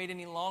couldn't wait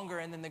any longer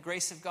and then the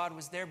grace of God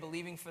was there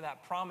believing for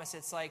that promise,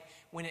 it's like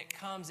when it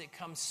comes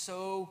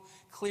so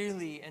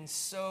clearly and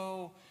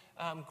so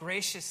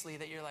graciously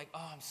that you're like,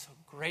 oh, I'm so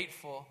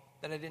grateful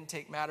that I didn't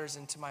take matters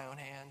into my own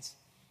hands.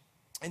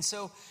 And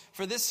so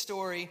for this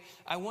story,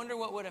 I wonder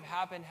what would have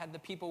happened had the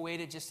people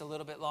waited just a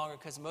little bit longer,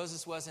 because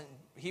Moses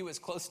he was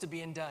close to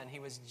being done. He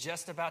was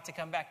just about to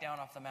come back down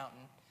off the mountain.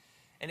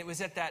 And it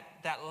was at that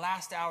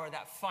last hour,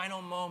 that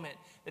final moment,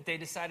 that they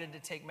decided to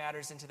take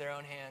matters into their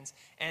own hands.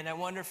 And I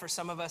wonder for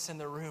some of us in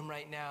the room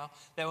right now,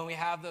 that when we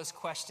have those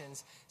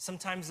questions,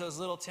 sometimes those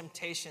little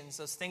temptations,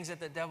 those things that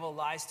the devil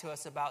lies to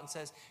us about and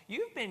says,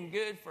 you've been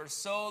good for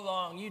so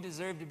long, you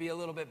deserve to be a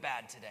little bit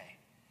bad today.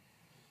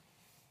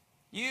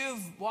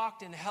 You've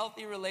walked in a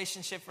healthy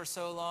relationship for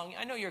so long.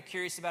 I know you're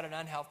curious about an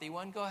unhealthy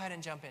one. Go ahead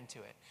and jump into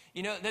it.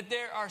 You know, that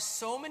there are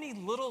so many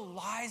little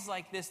lies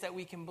like this that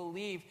we can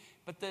believe,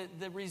 but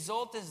the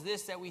result is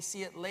this, that we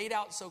see it laid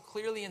out so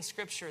clearly in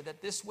Scripture,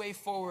 that this way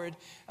forward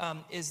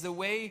is the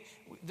way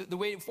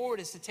forward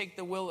is to take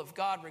the will of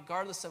God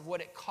regardless of what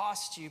it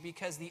costs you,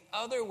 because the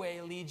other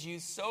way leads you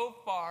so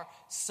far,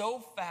 so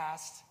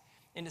fast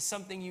into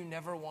something you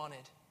never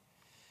wanted.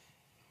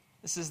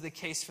 This is the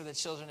case for the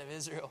children of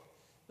Israel.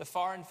 The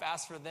far and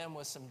fast for them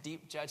was some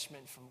deep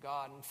judgment from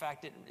God. In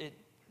fact,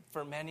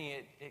 for many,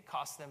 it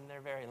cost them their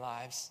very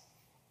lives.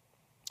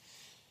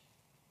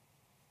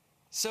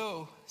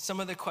 So, some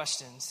of the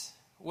questions.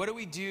 What do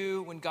we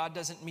do when God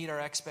doesn't meet our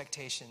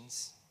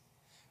expectations?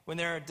 When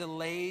there are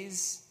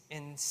delays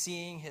in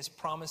seeing his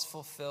promise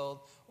fulfilled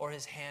or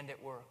his hand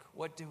at work?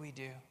 What do we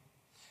do?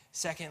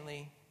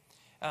 Secondly,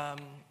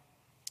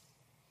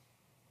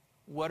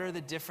 what are the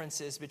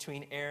differences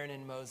between Aaron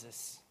and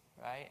Moses?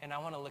 Right? And I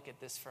want to look at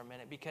this for a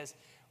minute, because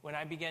when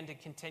I began to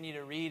continue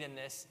to read in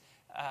this,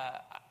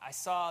 I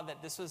saw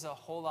that this was a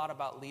whole lot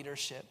about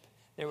leadership.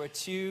 There were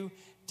two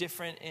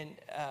different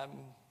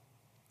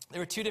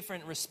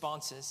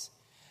responses.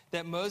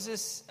 That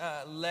Moses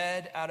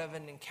led out of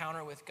an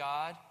encounter with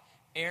God.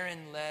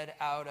 Aaron led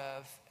out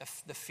of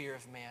the fear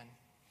of man.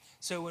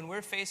 So when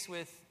we're faced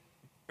with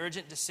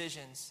urgent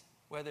decisions,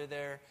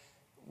 whether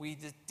we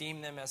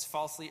deem them as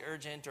falsely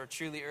urgent or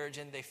truly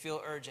urgent, they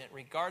feel urgent.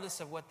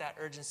 Regardless of what that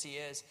urgency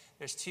is,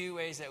 there's two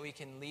ways that we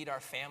can lead our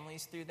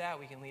families through that.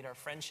 We can lead our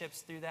friendships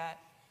through that.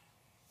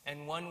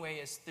 And one way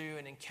is through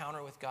an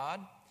encounter with God,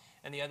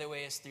 and the other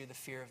way is through the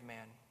fear of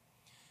man.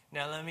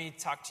 Now let me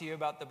talk to you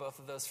about the both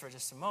of those for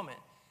just a moment.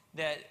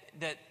 That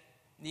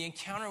the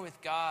encounter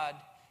with God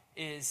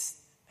is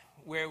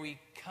where we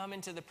come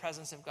into the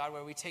presence of God,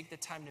 where we take the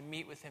time to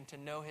meet with him, to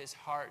know his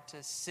heart,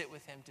 to sit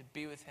with him, to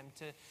be with him,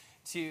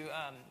 to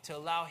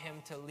allow him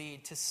to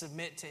lead, to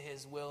submit to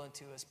his will and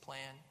to his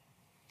plan.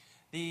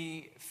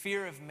 The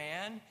fear of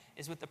man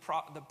is what the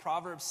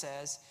proverb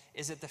says,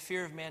 is that the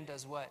fear of man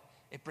does what?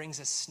 It brings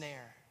a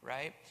snare,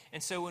 right?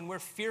 And so when we're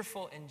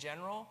fearful in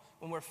general,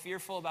 when we're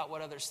fearful about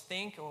what others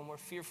think, or when we're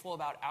fearful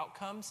about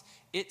outcomes,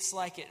 it's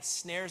like it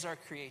snares our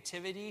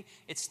creativity,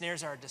 it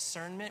snares our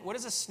discernment. What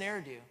does a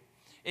snare do?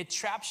 It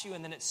traps you,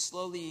 and then it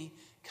slowly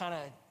kind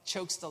of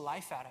chokes the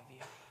life out of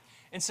you.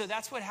 And so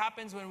that's what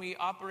happens when we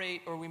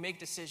operate or we make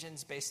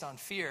decisions based on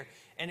fear.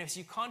 And if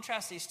you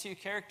contrast these two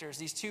characters,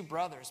 these two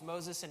brothers,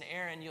 Moses and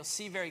Aaron, you'll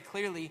see very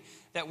clearly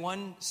that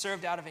one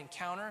served out of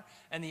encounter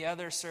and the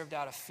other served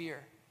out of fear.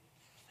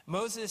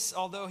 Moses,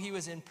 although he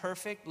was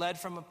imperfect, led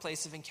from a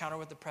place of encounter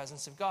with the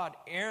presence of God.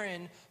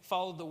 Aaron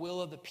followed the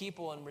will of the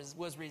people and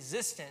was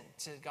resistant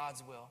to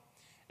God's will.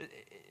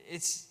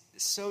 It's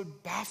so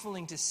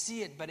baffling to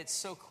see it, but it's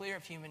so clear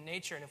of human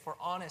nature. And if we're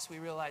honest, we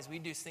realize we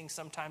do things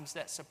sometimes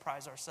that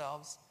surprise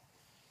ourselves.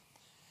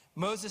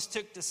 Moses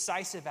took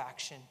decisive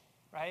action,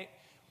 right?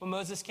 When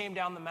Moses came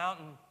down the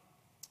mountain,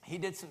 he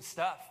did some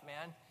stuff,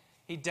 man.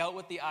 He dealt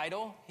with the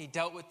idol, he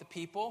dealt with the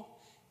people,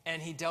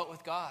 and he dealt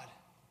with God.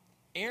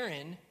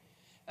 Aaron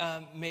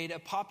made a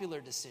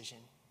popular decision,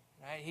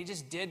 right? He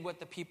just did what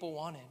the people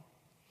wanted.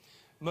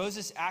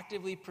 Moses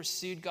actively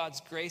pursued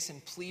God's grace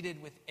and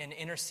pleaded with and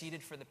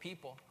interceded for the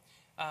people.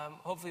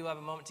 Hopefully we'll have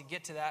a moment to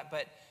get to that,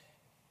 but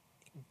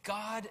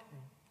God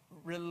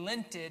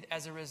relented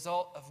as a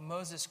result of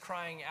Moses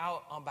crying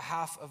out on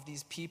behalf of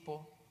these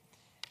people.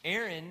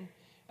 Aaron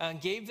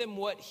gave them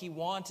what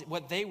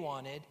they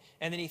wanted,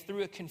 and then he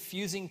threw a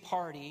confusing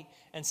party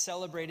and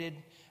celebrated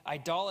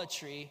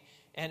idolatry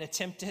and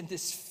attempted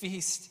this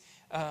feast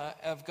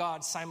of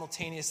God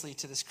simultaneously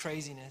to this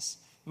craziness.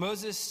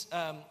 Moses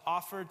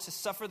offered to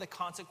suffer the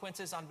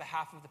consequences on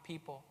behalf of the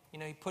people.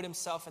 He put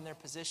himself in their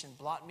position.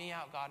 Blot me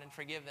out, God, and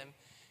forgive them.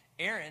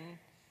 Aaron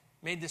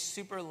made this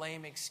super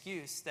lame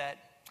excuse that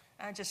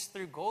I just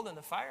threw gold in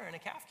the fire and a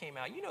calf came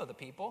out. You know the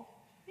people.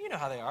 You know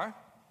how they are.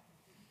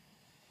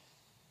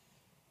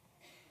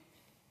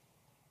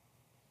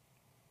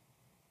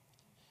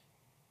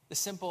 The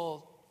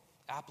simple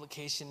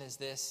application is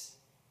this.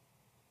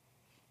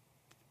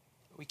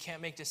 We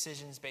can't make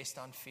decisions based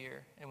on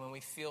fear. And when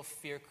we feel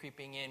fear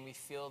creeping in, we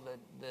feel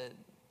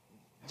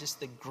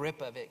the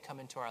grip of it come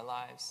into our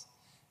lives.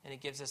 And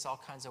it gives us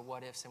all kinds of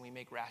what ifs, and we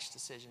make rash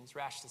decisions.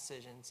 Rash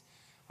decisions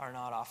are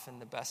not often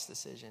the best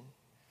decision.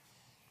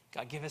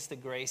 God, give us the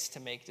grace to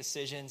make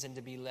decisions and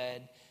to be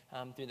led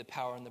through the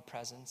power and the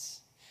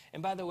presence.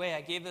 And by the way,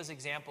 I gave those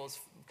examples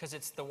because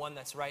it's the one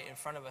that's right in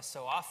front of us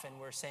so often.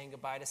 We're saying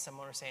goodbye to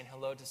someone or saying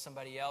hello to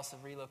somebody else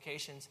of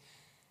relocations.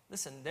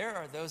 Listen, there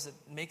are those that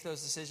make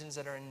those decisions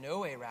that are in no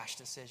way rash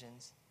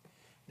decisions.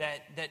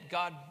 That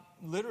God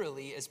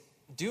literally is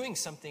doing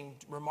something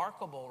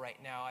remarkable right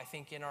now, I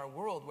think, in our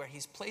world where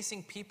he's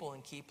placing people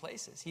in key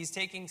places. He's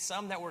taking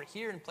some that were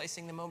here and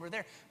placing them over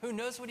there. Who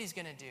knows what he's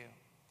going to do?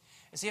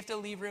 And so you have to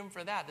leave room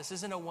for that. This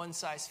isn't a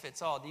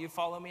one-size-fits-all. Do you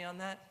follow me on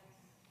that?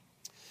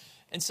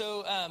 And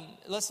so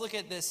let's look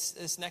at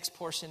this next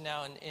portion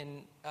now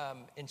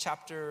in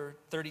chapter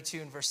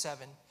 32 and verse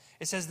 7.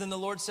 It says, Then the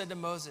Lord said to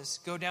Moses,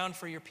 Go down,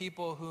 for your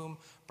people whom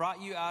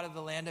brought you out of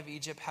the land of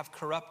Egypt have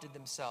corrupted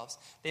themselves.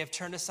 They have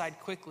turned aside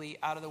quickly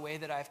out of the way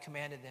that I have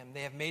commanded them.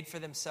 They have made for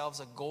themselves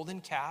a golden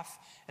calf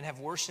and have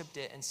worshipped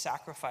it and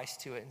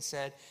sacrificed to it and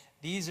said,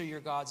 These are your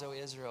gods, O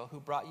Israel,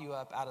 who brought you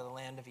up out of the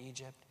land of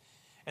Egypt.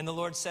 And the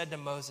Lord said to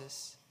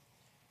Moses,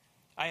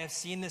 I have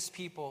seen this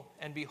people,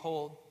 and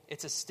behold,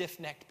 it's a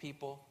stiff-necked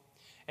people.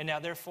 And now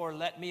therefore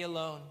let me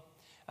alone,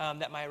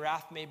 that my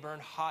wrath may burn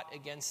hot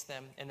against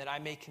them, and that I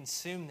may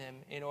consume them,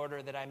 in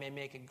order that I may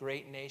make a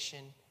great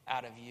nation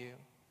out of you.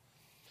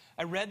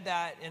 I read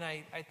that, and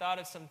I thought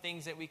of some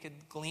things that we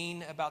could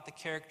glean about the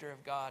character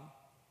of God.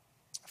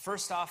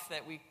 First off,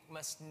 that we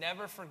must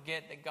never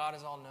forget that God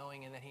is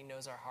all-knowing and that he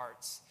knows our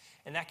hearts.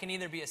 And that can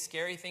either be a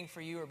scary thing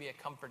for you or be a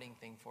comforting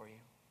thing for you.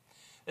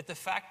 That the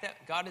fact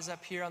that God is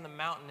up here on the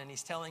mountain and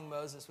he's telling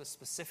Moses with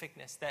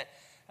specificness that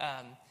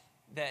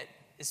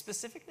is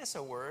specificness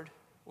a word?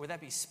 Or would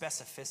that be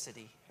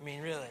specificity? I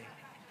mean, really,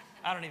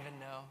 I don't even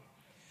know.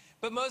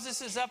 But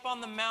Moses is up on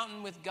the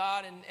mountain with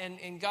God,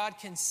 and God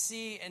can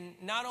see and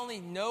not only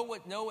know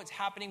what's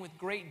happening with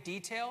great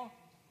detail,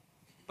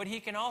 but he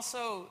can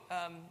also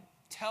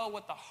tell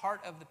what the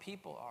heart of the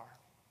people are.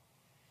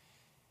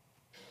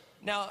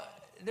 Now,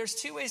 there's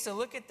two ways to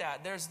look at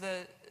that. There's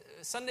the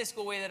Sunday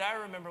school way that I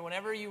remember.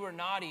 Whenever you were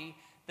naughty,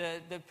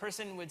 the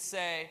person would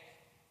say,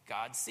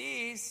 God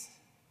sees,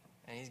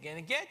 and he's going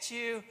to get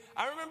you.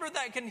 I remember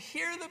that. I can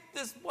hear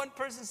this one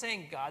person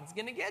saying, God's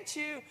going to get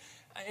you.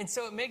 And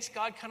so it makes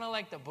God kind of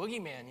like the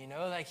boogeyman,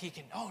 like he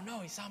can, oh no,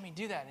 he saw me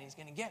do that and he's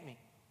going to get me.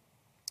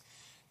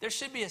 There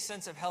should be a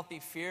sense of healthy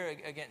fear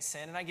against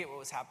sin, and I get what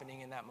was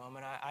happening in that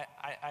moment.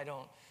 I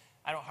don't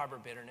harbor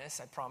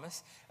bitterness, I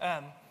promise.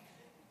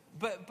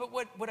 But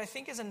what I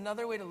think is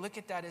another way to look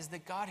at that is the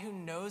God who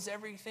knows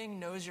everything,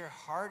 knows your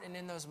heart, and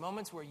in those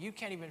moments where you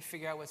can't even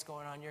figure out what's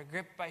going on, you're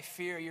gripped by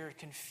fear, you're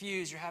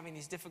confused, you're having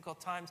these difficult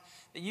times,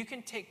 that you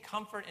can take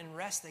comfort and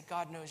rest that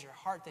God knows your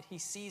heart, that he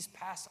sees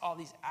past all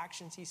these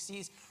actions, he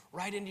sees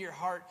right into your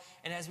heart.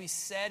 And as we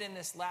said in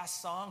this last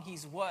song,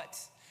 he's what?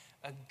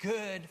 A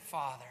good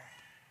father.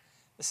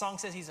 The song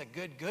says he's a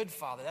good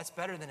father. That's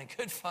better than a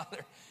good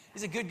father.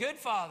 He's a good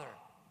father.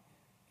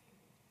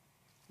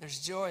 There's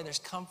joy, there's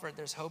comfort,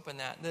 there's hope in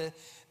that.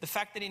 The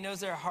fact that he knows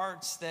their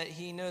hearts, that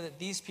he knows that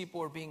these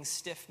people are being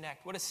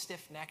stiff-necked. What does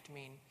stiff-necked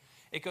mean?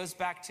 It goes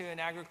back to an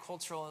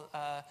agricultural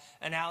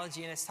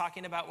analogy, and it's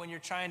talking about when you're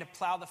trying to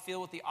plow the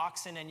field with the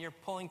oxen and you're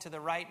pulling to the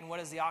right, and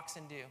what does the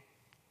oxen do?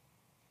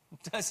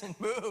 It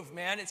doesn't move,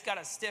 man. It's got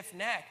a stiff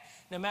neck.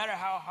 No matter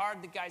how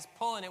hard the guy's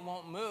pulling, it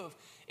won't move.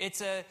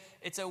 It's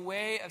a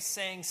way of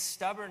saying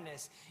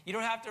stubbornness. You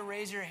don't have to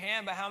raise your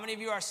hand, but how many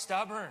of you are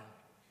stubborn?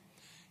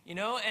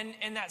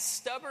 And that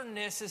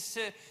stubbornness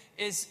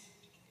is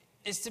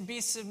to be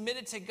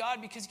submitted to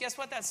God, because guess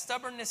what? That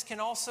stubbornness can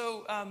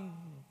also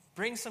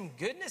bring some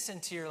goodness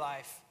into your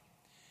life.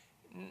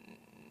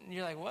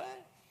 You're like,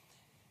 what?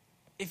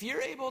 If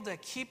you're able to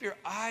keep your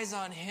eyes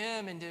on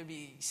him and to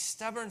be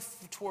stubborn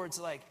towards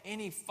like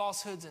any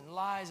falsehoods and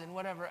lies and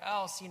whatever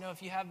else,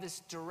 if you have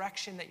this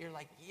direction that you're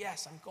like,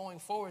 yes, I'm going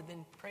forward,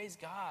 then praise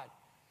God.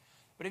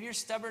 But if your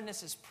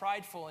stubbornness is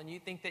prideful and you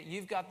think that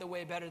you've got the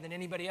way better than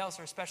anybody else,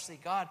 or especially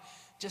God,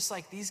 just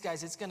like these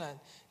guys, it's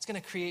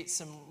gonna create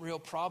some real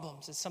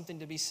problems. It's something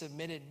to be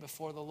submitted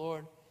before the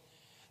Lord.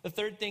 The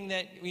third thing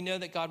that we know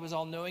that God was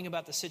all-knowing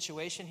about the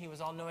situation, he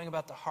was all-knowing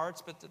about the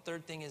hearts, but the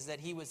third thing is that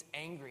he was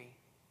angry.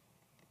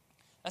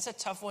 That's a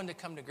tough one to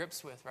come to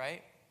grips with,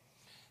 right?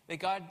 That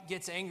God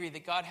gets angry,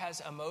 that God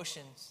has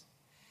emotions.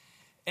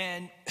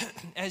 And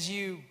as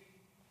you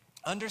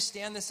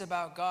understand this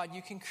about God,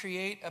 you can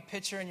create a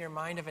picture in your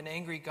mind of an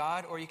angry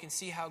God, or you can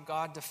see how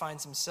God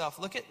defines himself.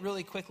 Look at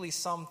really quickly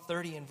Psalm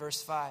 30 and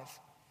verse 5.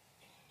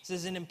 This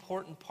is an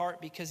important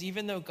part because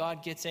even though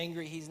God gets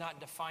angry, he's not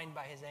defined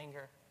by his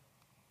anger.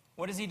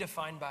 What is he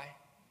defined by?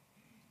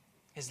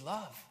 His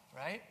love,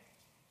 right?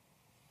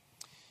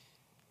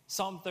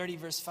 Psalm 30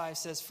 verse 5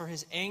 says, "For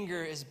his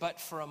anger is but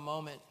for a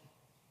moment,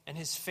 and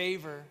his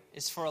favor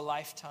is for a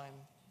lifetime.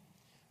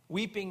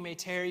 Weeping may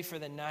tarry for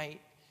the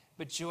night,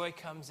 but joy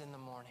comes in the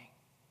morning."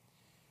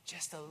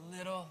 Just a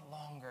little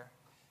longer.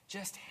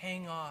 Just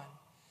hang on.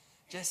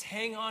 Just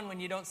hang on when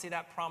you don't see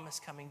that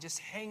promise coming. Just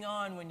hang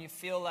on when you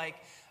feel like,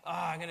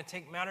 I'm going to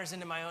take matters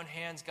into my own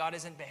hands. God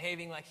isn't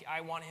behaving like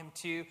I want him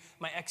to.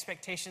 My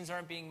expectations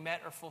aren't being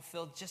met or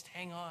fulfilled. Just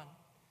hang on.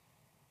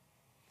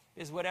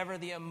 Because whatever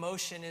the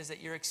emotion is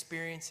that you're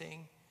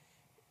experiencing,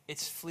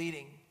 it's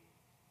fleeting.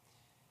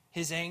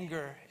 His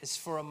anger is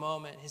for a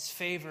moment. His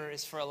favor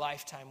is for a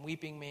lifetime.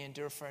 Weeping may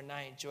endure for a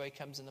night. Joy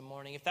comes in the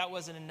morning. If that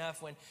wasn't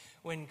enough,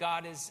 when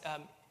God is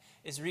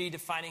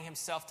redefining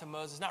himself to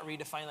Moses, not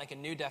redefining like a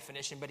new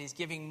definition, but he's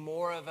giving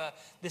more of a,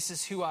 this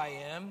is who I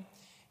am.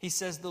 He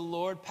says, the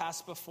Lord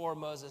passed before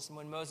Moses. And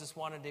when Moses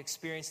wanted to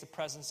experience the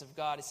presence of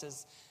God, he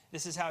says,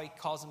 this is how he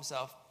calls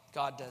himself.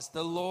 God does.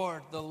 The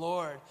Lord,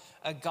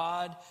 a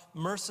God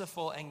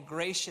merciful and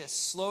gracious,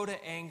 slow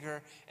to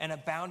anger, and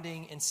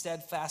abounding in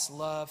steadfast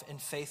love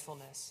and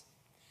faithfulness.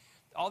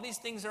 All these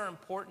things are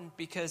important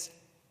because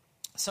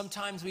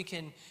sometimes we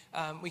can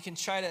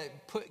try to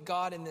put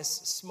God in this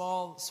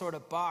small sort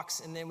of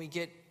box, and then we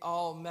get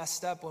all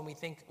messed up when we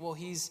think, well,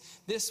 he's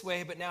this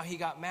way, but now he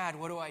got mad.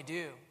 What do I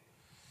do?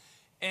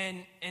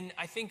 And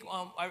I think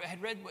I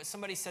had read what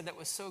somebody said that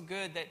was so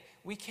good, that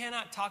we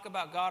cannot talk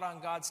about God on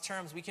God's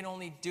terms. We can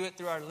only do it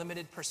through our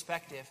limited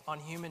perspective on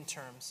human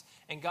terms.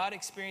 And God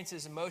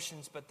experiences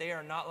emotions, but they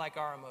are not like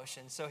our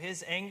emotions. So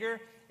his anger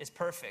is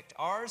perfect.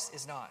 Ours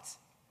is not.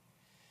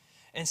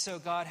 And so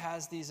God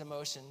has these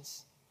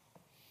emotions.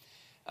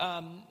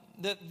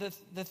 The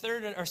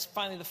third, or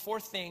finally the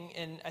fourth thing,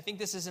 and I think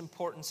this is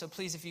important, so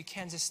please, if you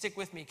can, just stick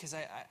with me, because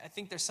I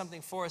think there's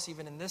something for us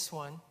even in this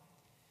one.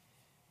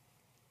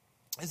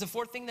 Is the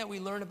fourth thing that we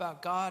learn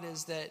about God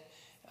is that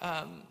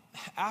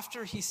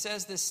after he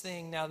says this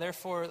thing, now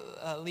therefore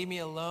leave me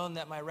alone,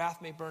 that my wrath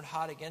may burn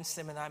hot against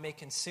them, and I may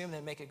consume them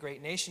and make a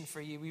great nation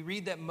for you. We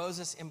read that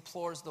Moses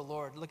implores the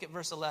Lord. Look at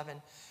verse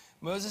 11.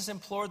 Moses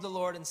implored the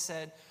Lord and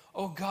said,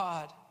 "Oh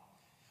God,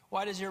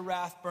 why does your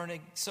wrath burn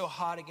so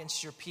hot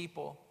against your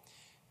people,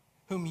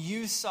 whom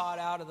you sought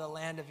out of the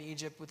land of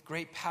Egypt with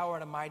great power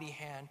and a mighty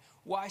hand?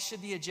 Why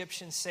should the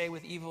Egyptians say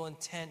with evil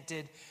intent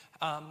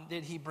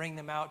did he bring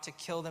them out to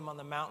kill them on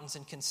the mountains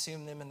and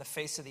consume them in the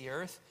face of the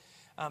earth?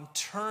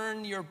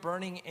 Turn your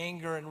burning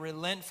anger and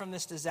relent from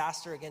this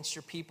disaster against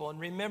your people. And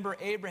remember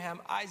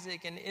Abraham,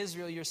 Isaac, and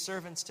Israel, your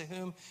servants, to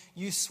whom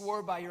you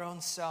swore by your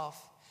own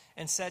self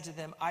and said to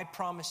them, I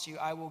promise you,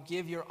 I will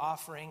give your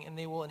offering and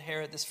they will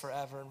inherit this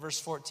forever." In verse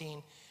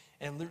 14,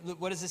 and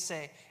what does it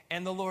say?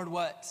 And the Lord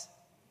what?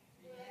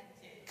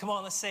 Relented. Come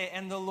on, let's say it.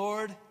 And the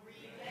Lord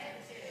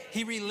relented.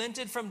 He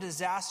relented from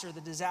disaster,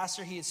 the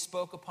disaster he had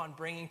spoke upon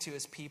bringing to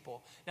his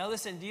people. Now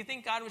listen, do you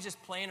think God was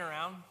just playing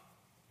around?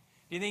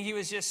 Do you think he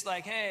was just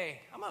like,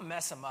 hey, I'm going to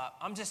mess them up.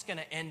 I'm just going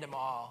to end them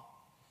all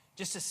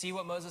just to see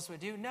what Moses would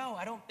do? No,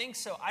 I don't think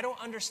so. I don't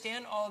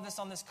understand all of this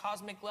on this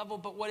cosmic level,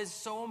 but what is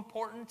so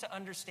important to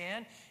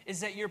understand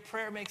is that your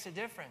prayer makes a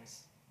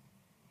difference.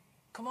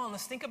 Come on,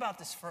 let's think about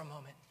this for a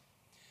moment.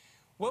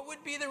 What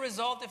would be the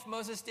result if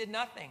Moses did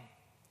nothing?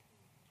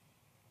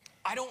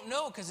 I don't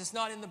know because it's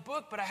not in the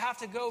book, but I have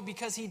to go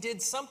because he did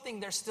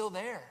something. They're still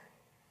there.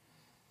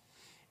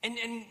 And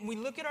we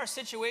look at our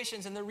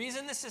situations, and the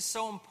reason this is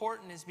so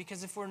important is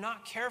because if we're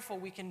not careful,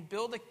 we can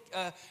build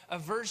a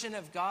version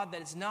of God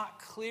that is not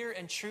clear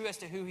and true as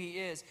to who he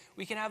is.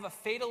 We can have a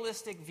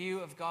fatalistic view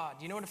of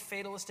God. You know what a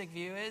fatalistic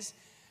view is?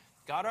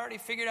 God already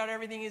figured out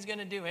everything he's going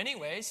to do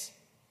anyways.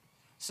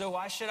 So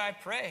why should I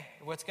pray?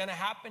 What's going to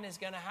happen is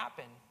going to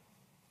happen.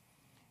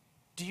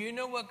 Do you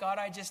know what God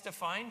I just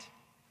defined?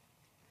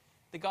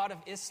 The God of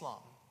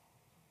Islam.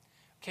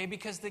 Okay,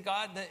 because the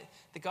God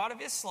of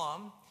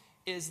Islam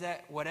is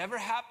that whatever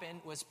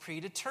happened was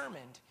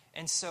predetermined.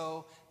 And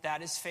so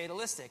that is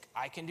fatalistic.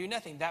 I can do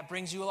nothing. That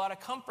brings you a lot of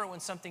comfort when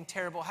something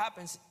terrible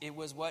happens. It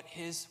was what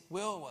his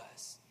will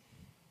was.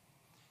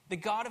 The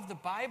God of the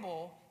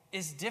Bible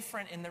is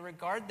different in the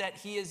regard that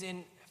he is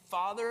in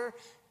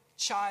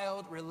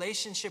father-child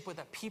relationship with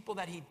a people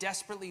that he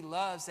desperately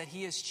loves, that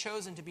he has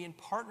chosen to be in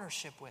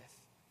partnership with.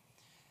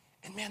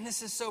 And man,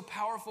 this is so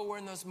powerful. We're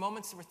in those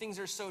moments where things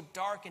are so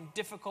dark and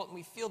difficult, and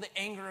we feel the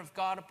anger of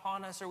God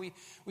upon us, or we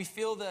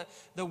feel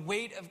the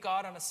weight of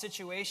God on a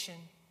situation.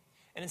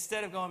 And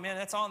instead of going, man,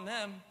 that's on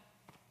them,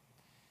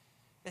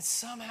 that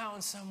somehow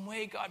in some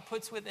way God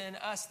puts within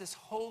us this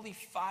holy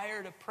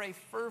fire to pray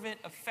fervent,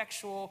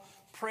 effectual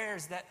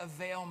prayers that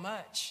avail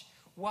much.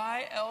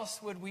 Why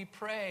else would we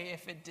pray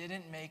if it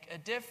didn't make a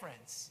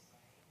difference?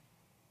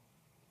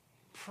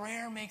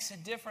 Prayer makes a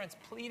difference.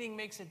 Pleading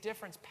makes a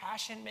difference.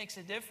 Passion makes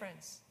a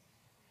difference.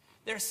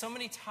 There's so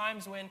many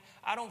times when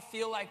I don't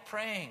feel like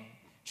praying.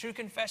 True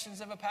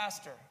confessions of a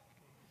pastor.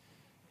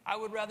 I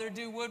would rather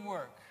do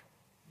woodwork.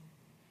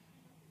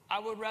 I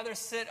would rather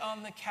sit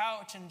on the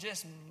couch and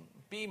just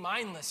be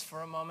mindless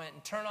for a moment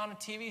and turn on a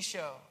TV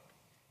show.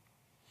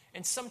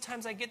 And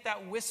sometimes I get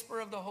that whisper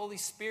of the Holy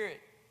Spirit.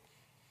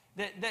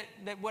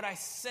 That what I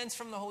sense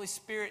from the Holy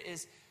Spirit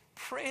is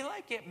pray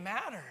like it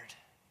mattered.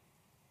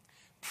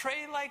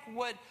 Pray like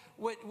what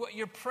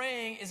you're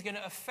praying is going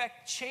to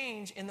affect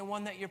change in the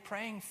one that you're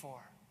praying for.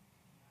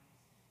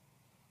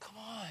 Come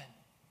on.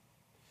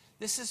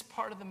 This is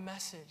part of the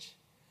message.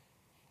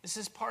 This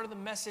is part of the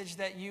message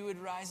that you would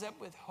rise up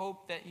with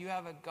hope that you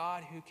have a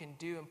God who can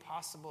do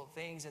impossible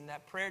things, and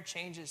that prayer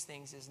changes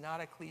things is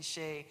not a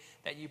cliche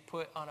that you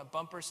put on a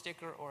bumper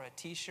sticker or a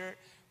t-shirt.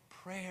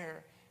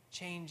 Prayer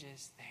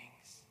changes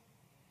things.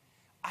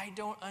 I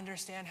don't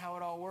understand how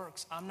it all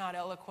works. I'm not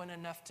eloquent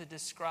enough to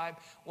describe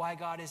why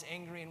God is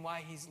angry and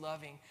why he's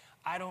loving.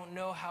 I don't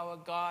know how a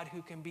God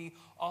who can be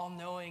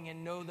all-knowing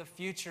and know the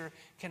future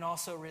can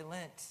also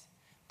relent.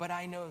 But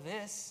I know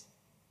this.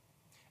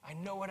 I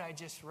know what I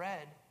just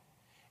read.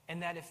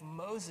 And that if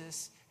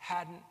Moses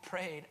hadn't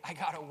prayed, I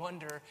got to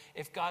wonder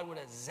if God would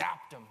have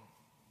zapped him.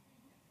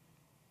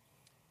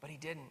 But he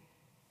didn't.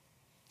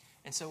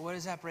 And so what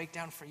does that break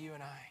down for you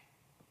and I?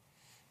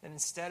 That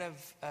instead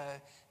of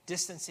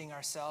distancing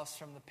ourselves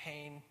from the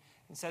pain,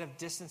 instead of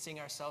distancing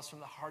ourselves from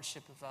the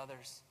hardship of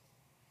others,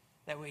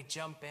 that we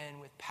jump in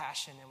with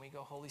passion and we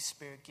go, Holy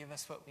Spirit, give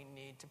us what we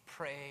need to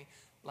pray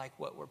like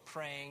what we're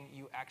praying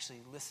you actually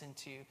listen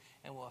to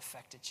and will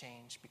affect a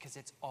change, because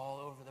it's all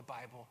over the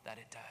Bible that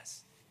it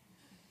does.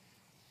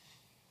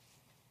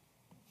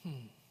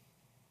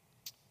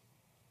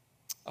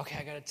 Okay,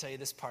 I got to tell you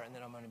this part and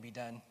then I'm going to be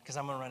done because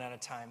I'm going to run out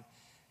of time.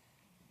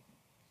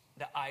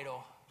 The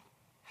idol,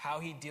 how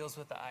he deals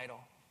with the idol.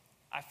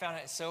 I found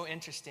it so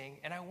interesting.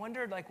 And I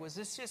wondered, was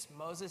this just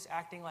Moses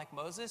acting like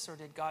Moses, or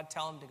did God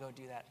tell him to go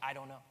do that? I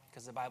don't know,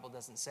 because the Bible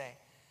doesn't say.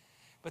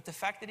 But the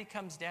fact that he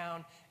comes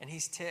down and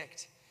he's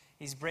ticked,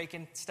 he's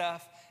breaking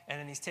stuff, and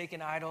then he's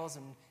taking idols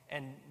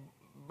and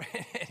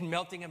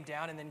melting them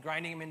down and then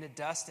grinding them into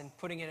dust and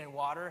putting it in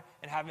water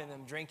and having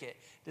them drink it.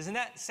 Doesn't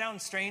that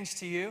sound strange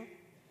to you?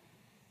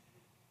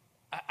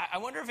 I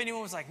wonder if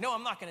anyone was like, no,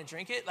 I'm not going to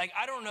drink it.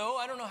 I don't know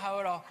how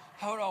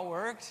it all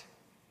worked.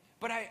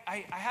 But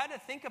I had to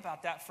think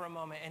about that for a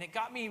moment, and it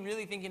got me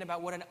really thinking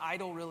about what an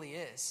idol really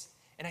is.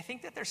 And I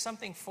think that there's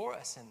something for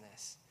us in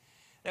this.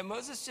 That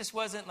Moses just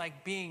wasn't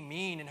being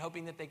mean and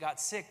hoping that they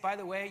got sick. By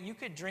the way, you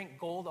could drink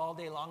gold all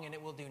day long and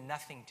it will do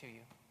nothing to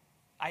you.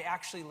 I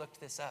actually looked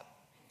this up.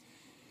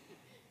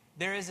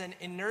 There is an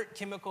inert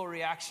chemical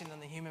reaction in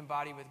the human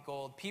body with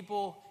gold.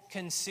 People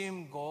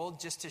consume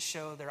gold just to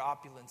show their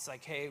opulence.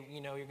 Hey,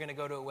 you're going to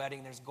go to a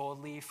wedding. There's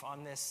gold leaf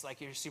on this.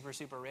 You're super,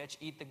 super rich.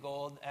 Eat the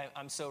gold.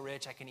 I'm so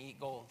rich, I can eat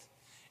gold.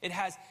 It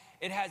has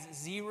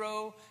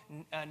zero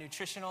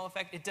nutritional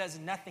effect. It does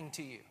nothing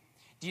to you.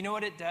 Do you know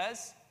what it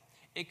does?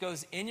 It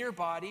goes in your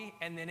body,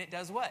 and then it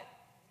does what?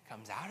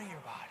 Comes out of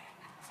your body.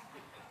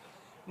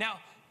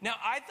 Now,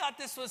 I thought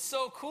this was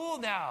so cool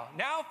now.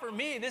 Now, for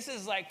me, this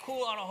is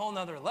cool on a whole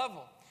nother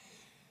level.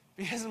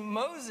 Because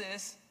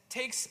Moses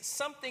takes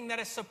something that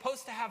is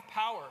supposed to have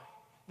power,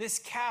 this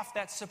calf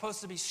that's supposed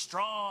to be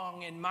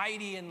strong and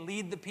mighty and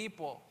lead the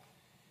people.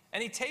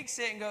 And he takes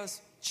it and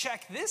goes,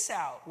 check this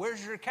out.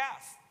 Where's your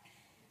calf?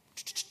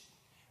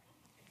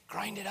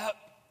 Grind it up.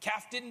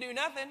 Calf didn't do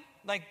nothing.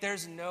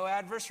 There's no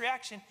adverse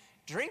reaction.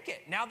 Drink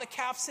it. Now the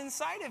calf's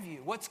inside of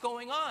you. What's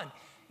going on?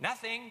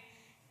 Nothing.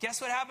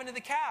 Guess what happened to the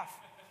calf?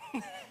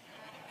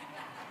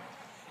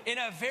 In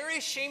a very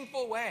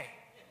shameful way.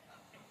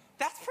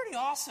 That's pretty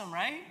awesome,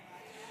 right?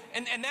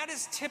 And that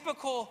is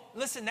typical,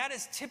 that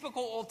is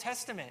typical Old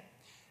Testament.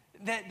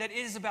 That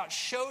is about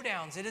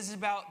showdowns. It is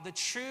about the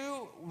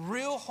true,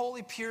 real,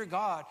 holy, pure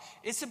God.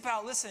 It's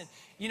about,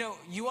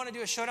 you want to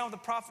do a showdown with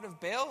the prophet of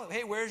Baal?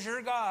 Hey, where's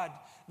your God?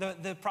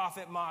 The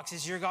prophet mocks.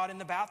 Is your God in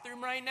the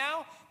bathroom right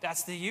now?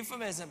 That's the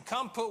euphemism.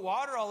 Come put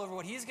water all over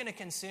what he's going to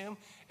consume,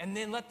 and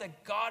then let the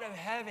God of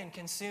heaven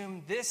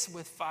consume this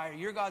with fire.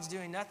 Your God's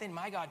doing nothing.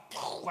 My God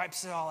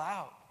wipes it all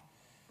out.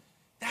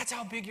 That's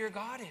how big your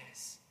God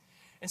is.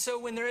 And so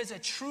when there is a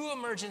true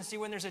emergency,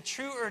 when there's a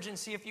true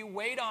urgency, if you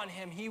wait on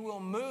him, he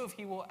will move,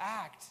 he will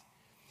act.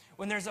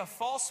 When there's a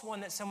false one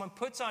that someone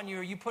puts on you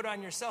or you put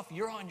on yourself,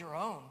 you're on your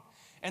own.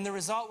 And the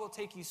result will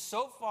take you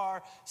so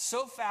far,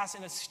 so fast,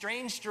 in a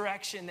strange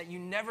direction that you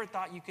never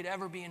thought you could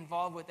ever be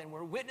involved with. And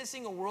we're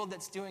witnessing a world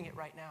that's doing it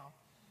right now.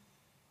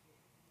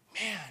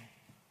 Man.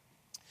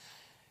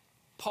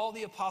 Paul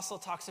the Apostle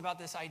talks about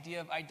this idea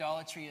of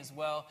idolatry as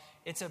well.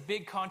 It's a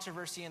big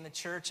controversy in the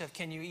church of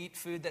can you eat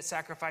food that's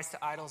sacrificed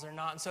to idols or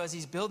not. And so as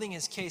he's building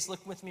his case,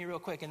 look with me real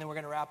quick, and then we're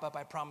going to wrap up,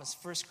 I promise.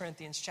 1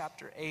 Corinthians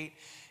chapter 8,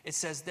 it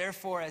says,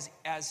 therefore,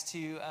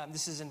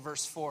 this is in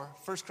verse 4.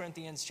 1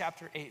 Corinthians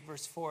chapter 8,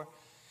 verse 4.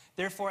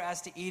 Therefore,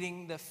 as to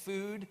eating the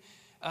food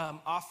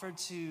offered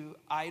to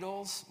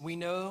idols, we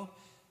know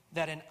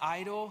that an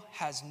idol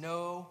has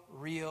no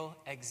real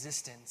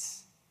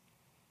existence.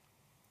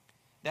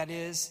 That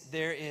is,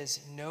 there is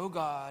no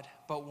God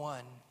but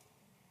one.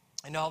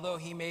 And although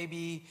he may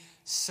be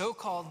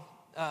so-called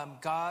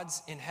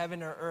gods in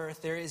heaven or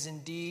earth, there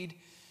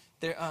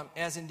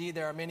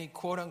are many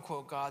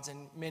quote-unquote gods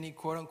and many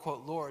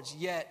quote-unquote lords.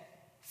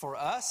 Yet, for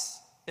us,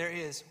 there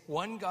is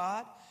one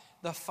God,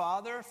 the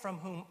Father, from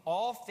whom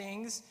all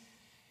things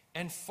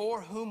and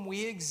for whom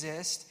we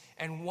exist,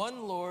 and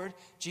one Lord,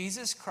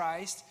 Jesus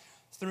Christ,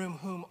 through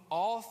whom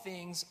all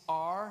things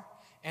are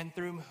and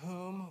through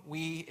whom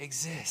we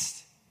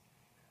exist.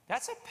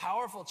 That's a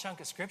powerful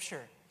chunk of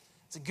scripture.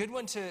 It's a good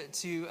one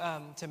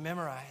to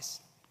memorize.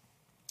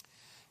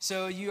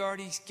 So you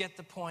already get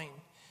the point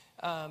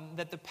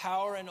that the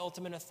power and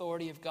ultimate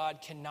authority of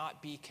God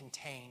cannot be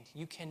contained.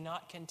 You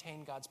cannot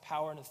contain God's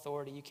power and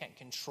authority. You can't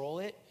control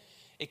it.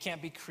 It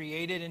can't be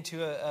created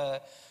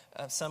into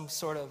some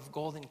sort of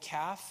golden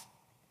calf.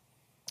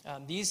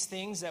 These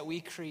things that we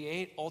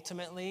create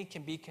ultimately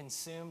can be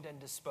consumed and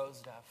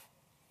disposed of.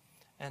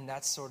 And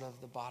that's sort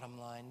of the bottom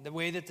line. The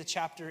way that the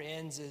chapter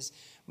ends is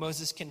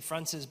Moses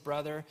confronts his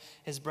brother.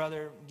 His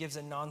brother gives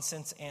a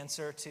nonsense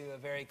answer to a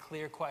very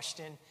clear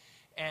question.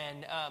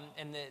 And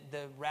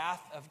the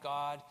wrath of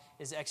God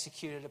is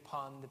executed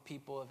upon the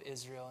people of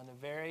Israel in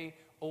a very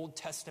Old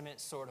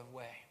Testament sort of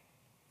way.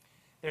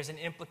 There's an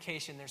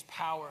implication, there's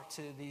power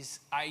to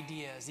these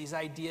ideas. These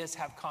ideas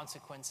have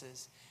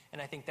consequences.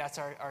 And I think that's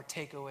our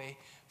takeaway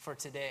for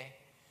today.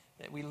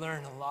 That we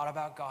learn a lot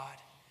about God.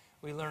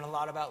 We learn a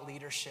lot about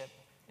leadership.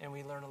 And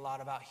we learn a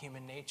lot about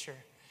human nature.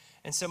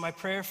 And so my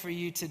prayer for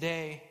you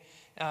today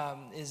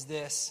is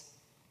this.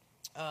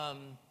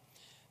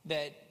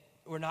 That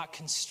we're not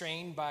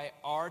constrained by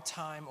our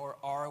time or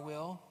our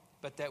will,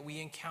 but that we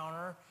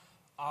encounter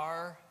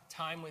our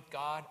time with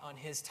God on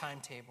his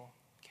timetable.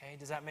 Okay,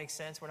 does that make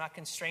sense? We're not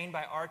constrained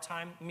by our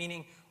time,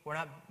 meaning we're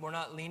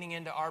not leaning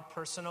into our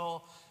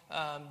personal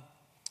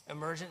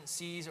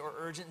emergencies or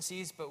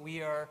urgencies, but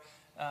we are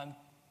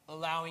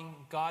allowing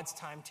God's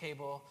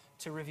timetable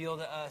to reveal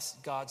to us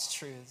God's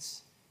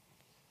truths.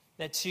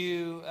 That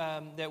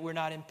we're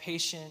not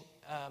impatient,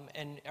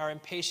 and our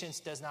impatience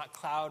does not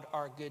cloud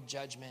our good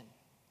judgment.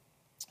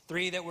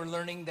 3, that we're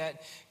learning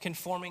that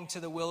conforming to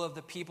the will of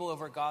the people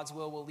over God's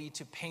will lead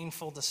to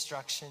painful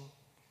destruction.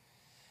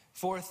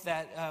 4th,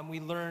 that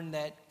we learn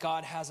that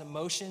God has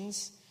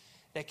emotions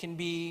that can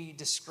be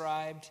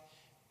described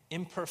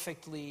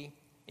imperfectly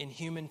in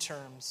human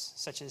terms,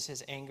 such as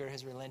his anger,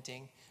 his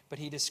relenting, but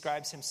he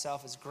describes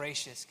himself as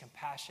gracious,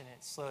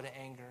 compassionate, slow to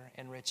anger,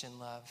 and rich in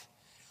love.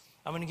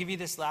 I'm going to give you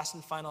this last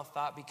and final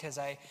thought because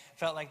I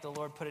felt like the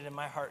Lord put it in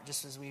my heart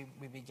just as we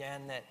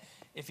began, that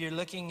if you're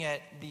looking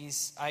at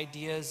these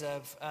ideas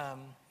of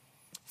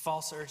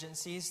false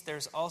urgencies,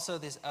 there's also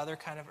this other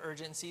kind of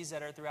urgencies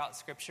that are throughout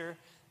Scripture.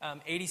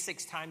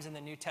 86 times in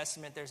the New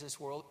Testament, there's this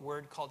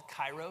word called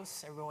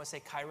kairos. Everyone want to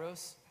say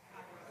kairos?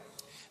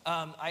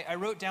 I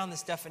wrote down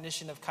this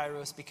definition of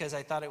kairos because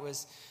I thought it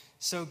was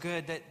so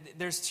good that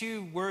there's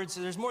 2 words.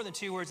 There's more than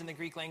 2 words in the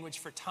Greek language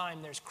for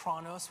time. There's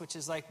chronos, which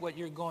is like what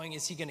you're going.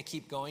 Is he going to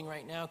keep going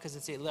right now because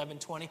it's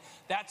 11:20?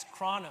 That's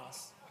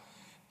chronos.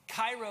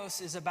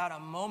 Kairos is about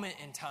a moment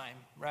in time,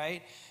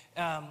 right?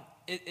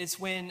 It's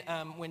when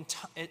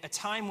a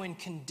time when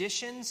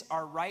conditions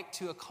are right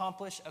to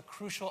accomplish a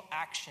crucial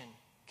action.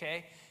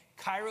 Okay,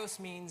 Kairos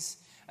means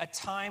a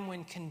time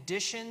when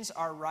conditions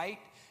are right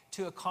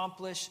to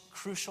accomplish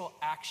crucial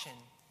action.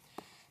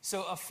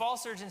 So a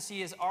false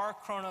urgency is our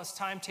chronos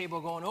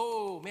timetable going,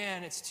 oh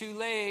man, it's too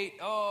late.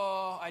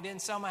 Oh, I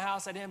didn't sell my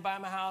house. I didn't buy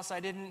my house. I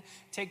didn't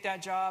take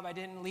that job. I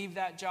didn't leave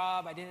that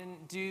job. I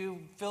didn't do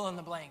fill in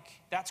the blank.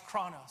 That's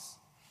chronos.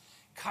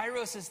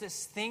 Kairos is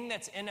this thing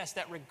that's in us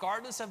that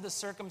regardless of the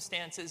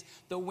circumstances,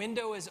 the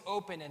window is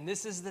open and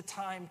this is the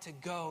time to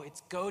go.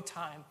 It's go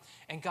time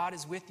and God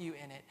is with you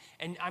in it.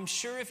 And I'm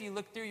sure if you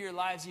look through your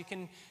lives, you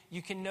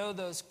can know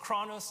those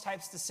chronos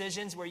types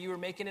decisions where you were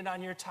making it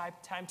on your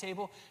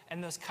timetable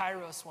and those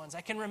kairos ones.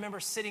 I can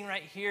remember sitting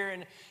right here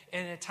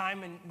in a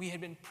time when we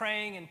had been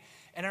praying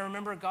and I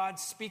remember God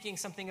speaking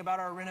something about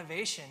our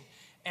renovation.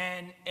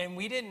 And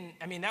we didn't,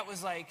 that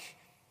was like,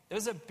 it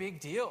was a big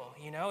deal,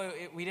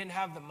 we didn't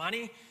have the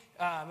money.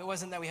 It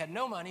wasn't that we had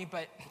no money,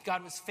 but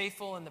God was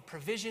faithful in the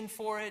provision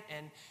for it.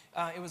 And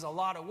it was a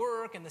lot of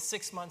work, and the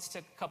 6 months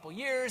took a couple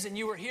years, and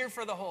you were here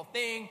for the whole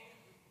thing.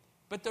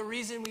 But the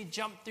reason we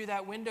jumped through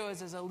that window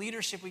is as a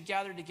leadership, we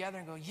gathered together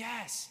and go,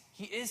 yes,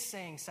 he is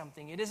saying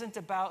something. It isn't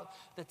about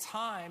the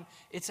time,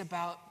 it's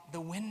about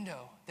the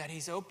window that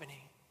he's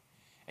opening.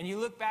 And you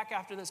look back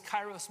after those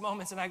Kairos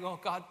moments, and I go,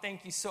 God,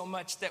 thank you so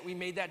much that we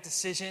made that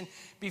decision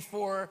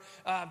before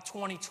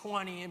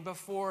 2020 and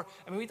before.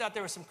 I mean, we thought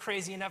there were some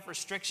crazy enough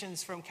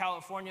restrictions from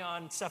California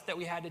on stuff that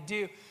we had to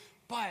do.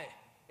 But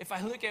if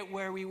I look at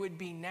where we would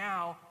be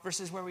now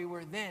versus where we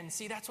were then,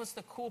 see, that's what's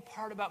the cool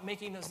part about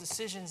making those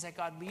decisions that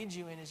God leads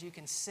you in, is you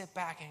can sit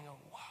back and go,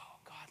 wow,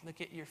 God, look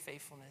at your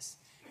faithfulness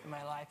in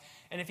my life.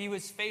 And if he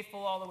was faithful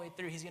all the way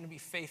through, he's going to be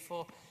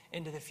faithful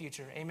into the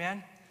future.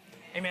 Amen?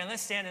 Amen.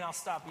 Let's stand and I'll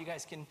stop. You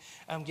guys can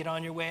get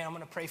on your way. I'm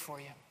going to pray for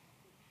you.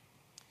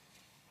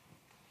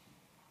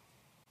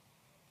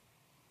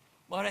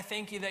 Lord, I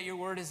thank you that your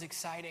word is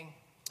exciting.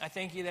 I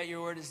thank you that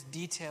your word is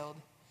detailed.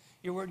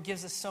 Your word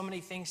gives us so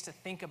many things to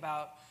think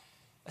about,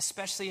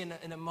 especially in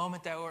the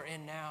moment that we're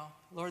in now.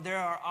 Lord, there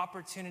are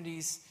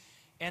opportunities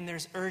and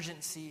there's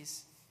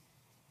urgencies.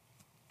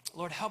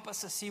 Lord, help us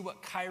to see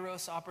what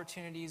Kairos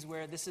opportunities,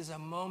 where this is a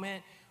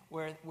moment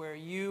where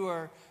you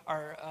are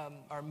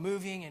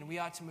moving and we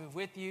ought to move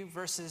with you,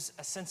 versus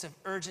a sense of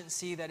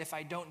urgency that if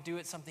I don't do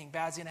it, something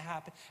bad's going to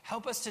happen.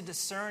 Help us to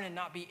discern and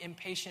not be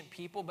impatient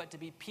people, but to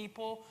be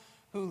people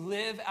who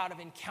live out of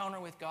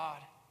encounter with God.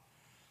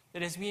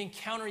 That as we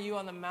encounter you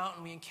on the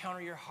mountain, we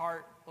encounter your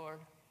heart, Lord.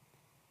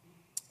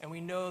 And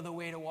we know the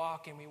way to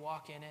walk, and we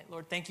walk in it.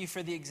 Lord, thank you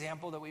for the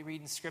example that we read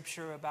in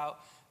Scripture about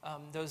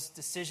those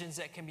decisions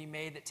that can be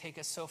made that take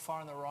us so far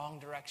in the wrong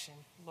direction.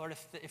 Lord,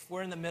 if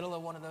we're in the middle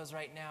of one of those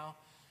right now,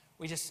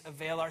 we just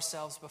avail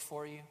ourselves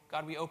before you.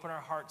 God, we open our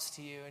hearts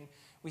to you, and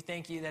we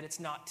thank you that it's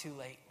not too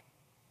late.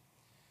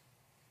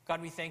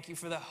 God, we thank you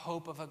for the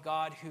hope of a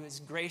God who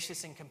is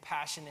gracious and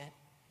compassionate,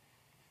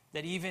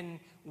 that even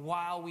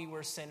while we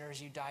were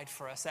sinners, you died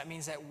for us. That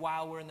means that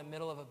while we're in the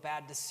middle of a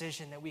bad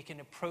decision, that we can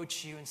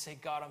approach you and say,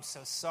 God, I'm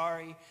so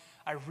sorry.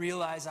 I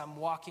realize I'm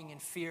walking in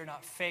fear,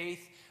 not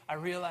faith. I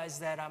realize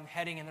that I'm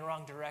heading in the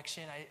wrong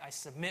direction. I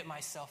submit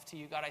myself to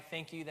you. God, I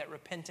thank you that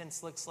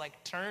repentance looks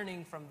like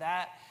turning from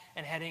that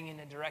and heading in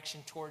a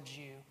direction towards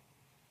you.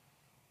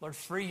 Lord,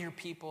 free your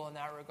people in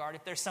that regard.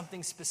 If there's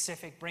something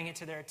specific, bring it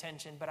to their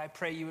attention. But I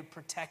pray you would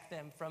protect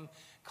them from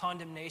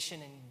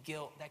condemnation and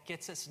guilt. That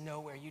gets us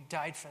nowhere. You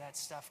died for that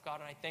stuff, God,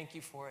 and I thank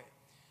you for it.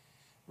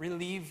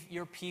 Relieve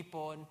your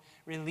people and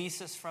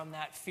release us from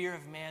that fear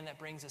of man that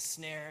brings a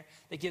snare,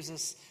 that gives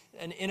us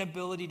an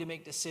inability to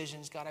make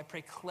decisions. God, I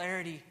pray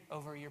clarity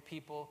over your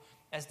people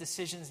as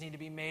decisions need to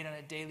be made on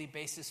a daily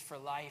basis for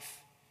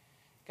life.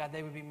 God,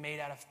 they would be made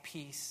out of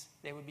peace.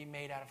 They would be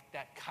made out of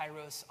that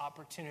Kairos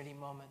opportunity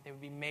moment. They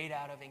would be made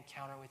out of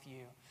encounter with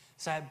you.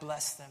 So I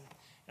bless them,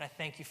 and I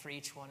thank you for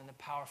each one in the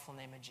powerful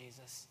name of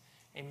Jesus.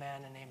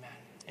 Amen and amen.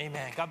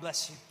 Amen. God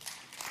bless you.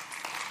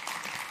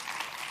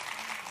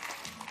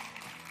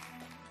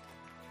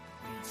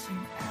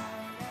 Reaching out.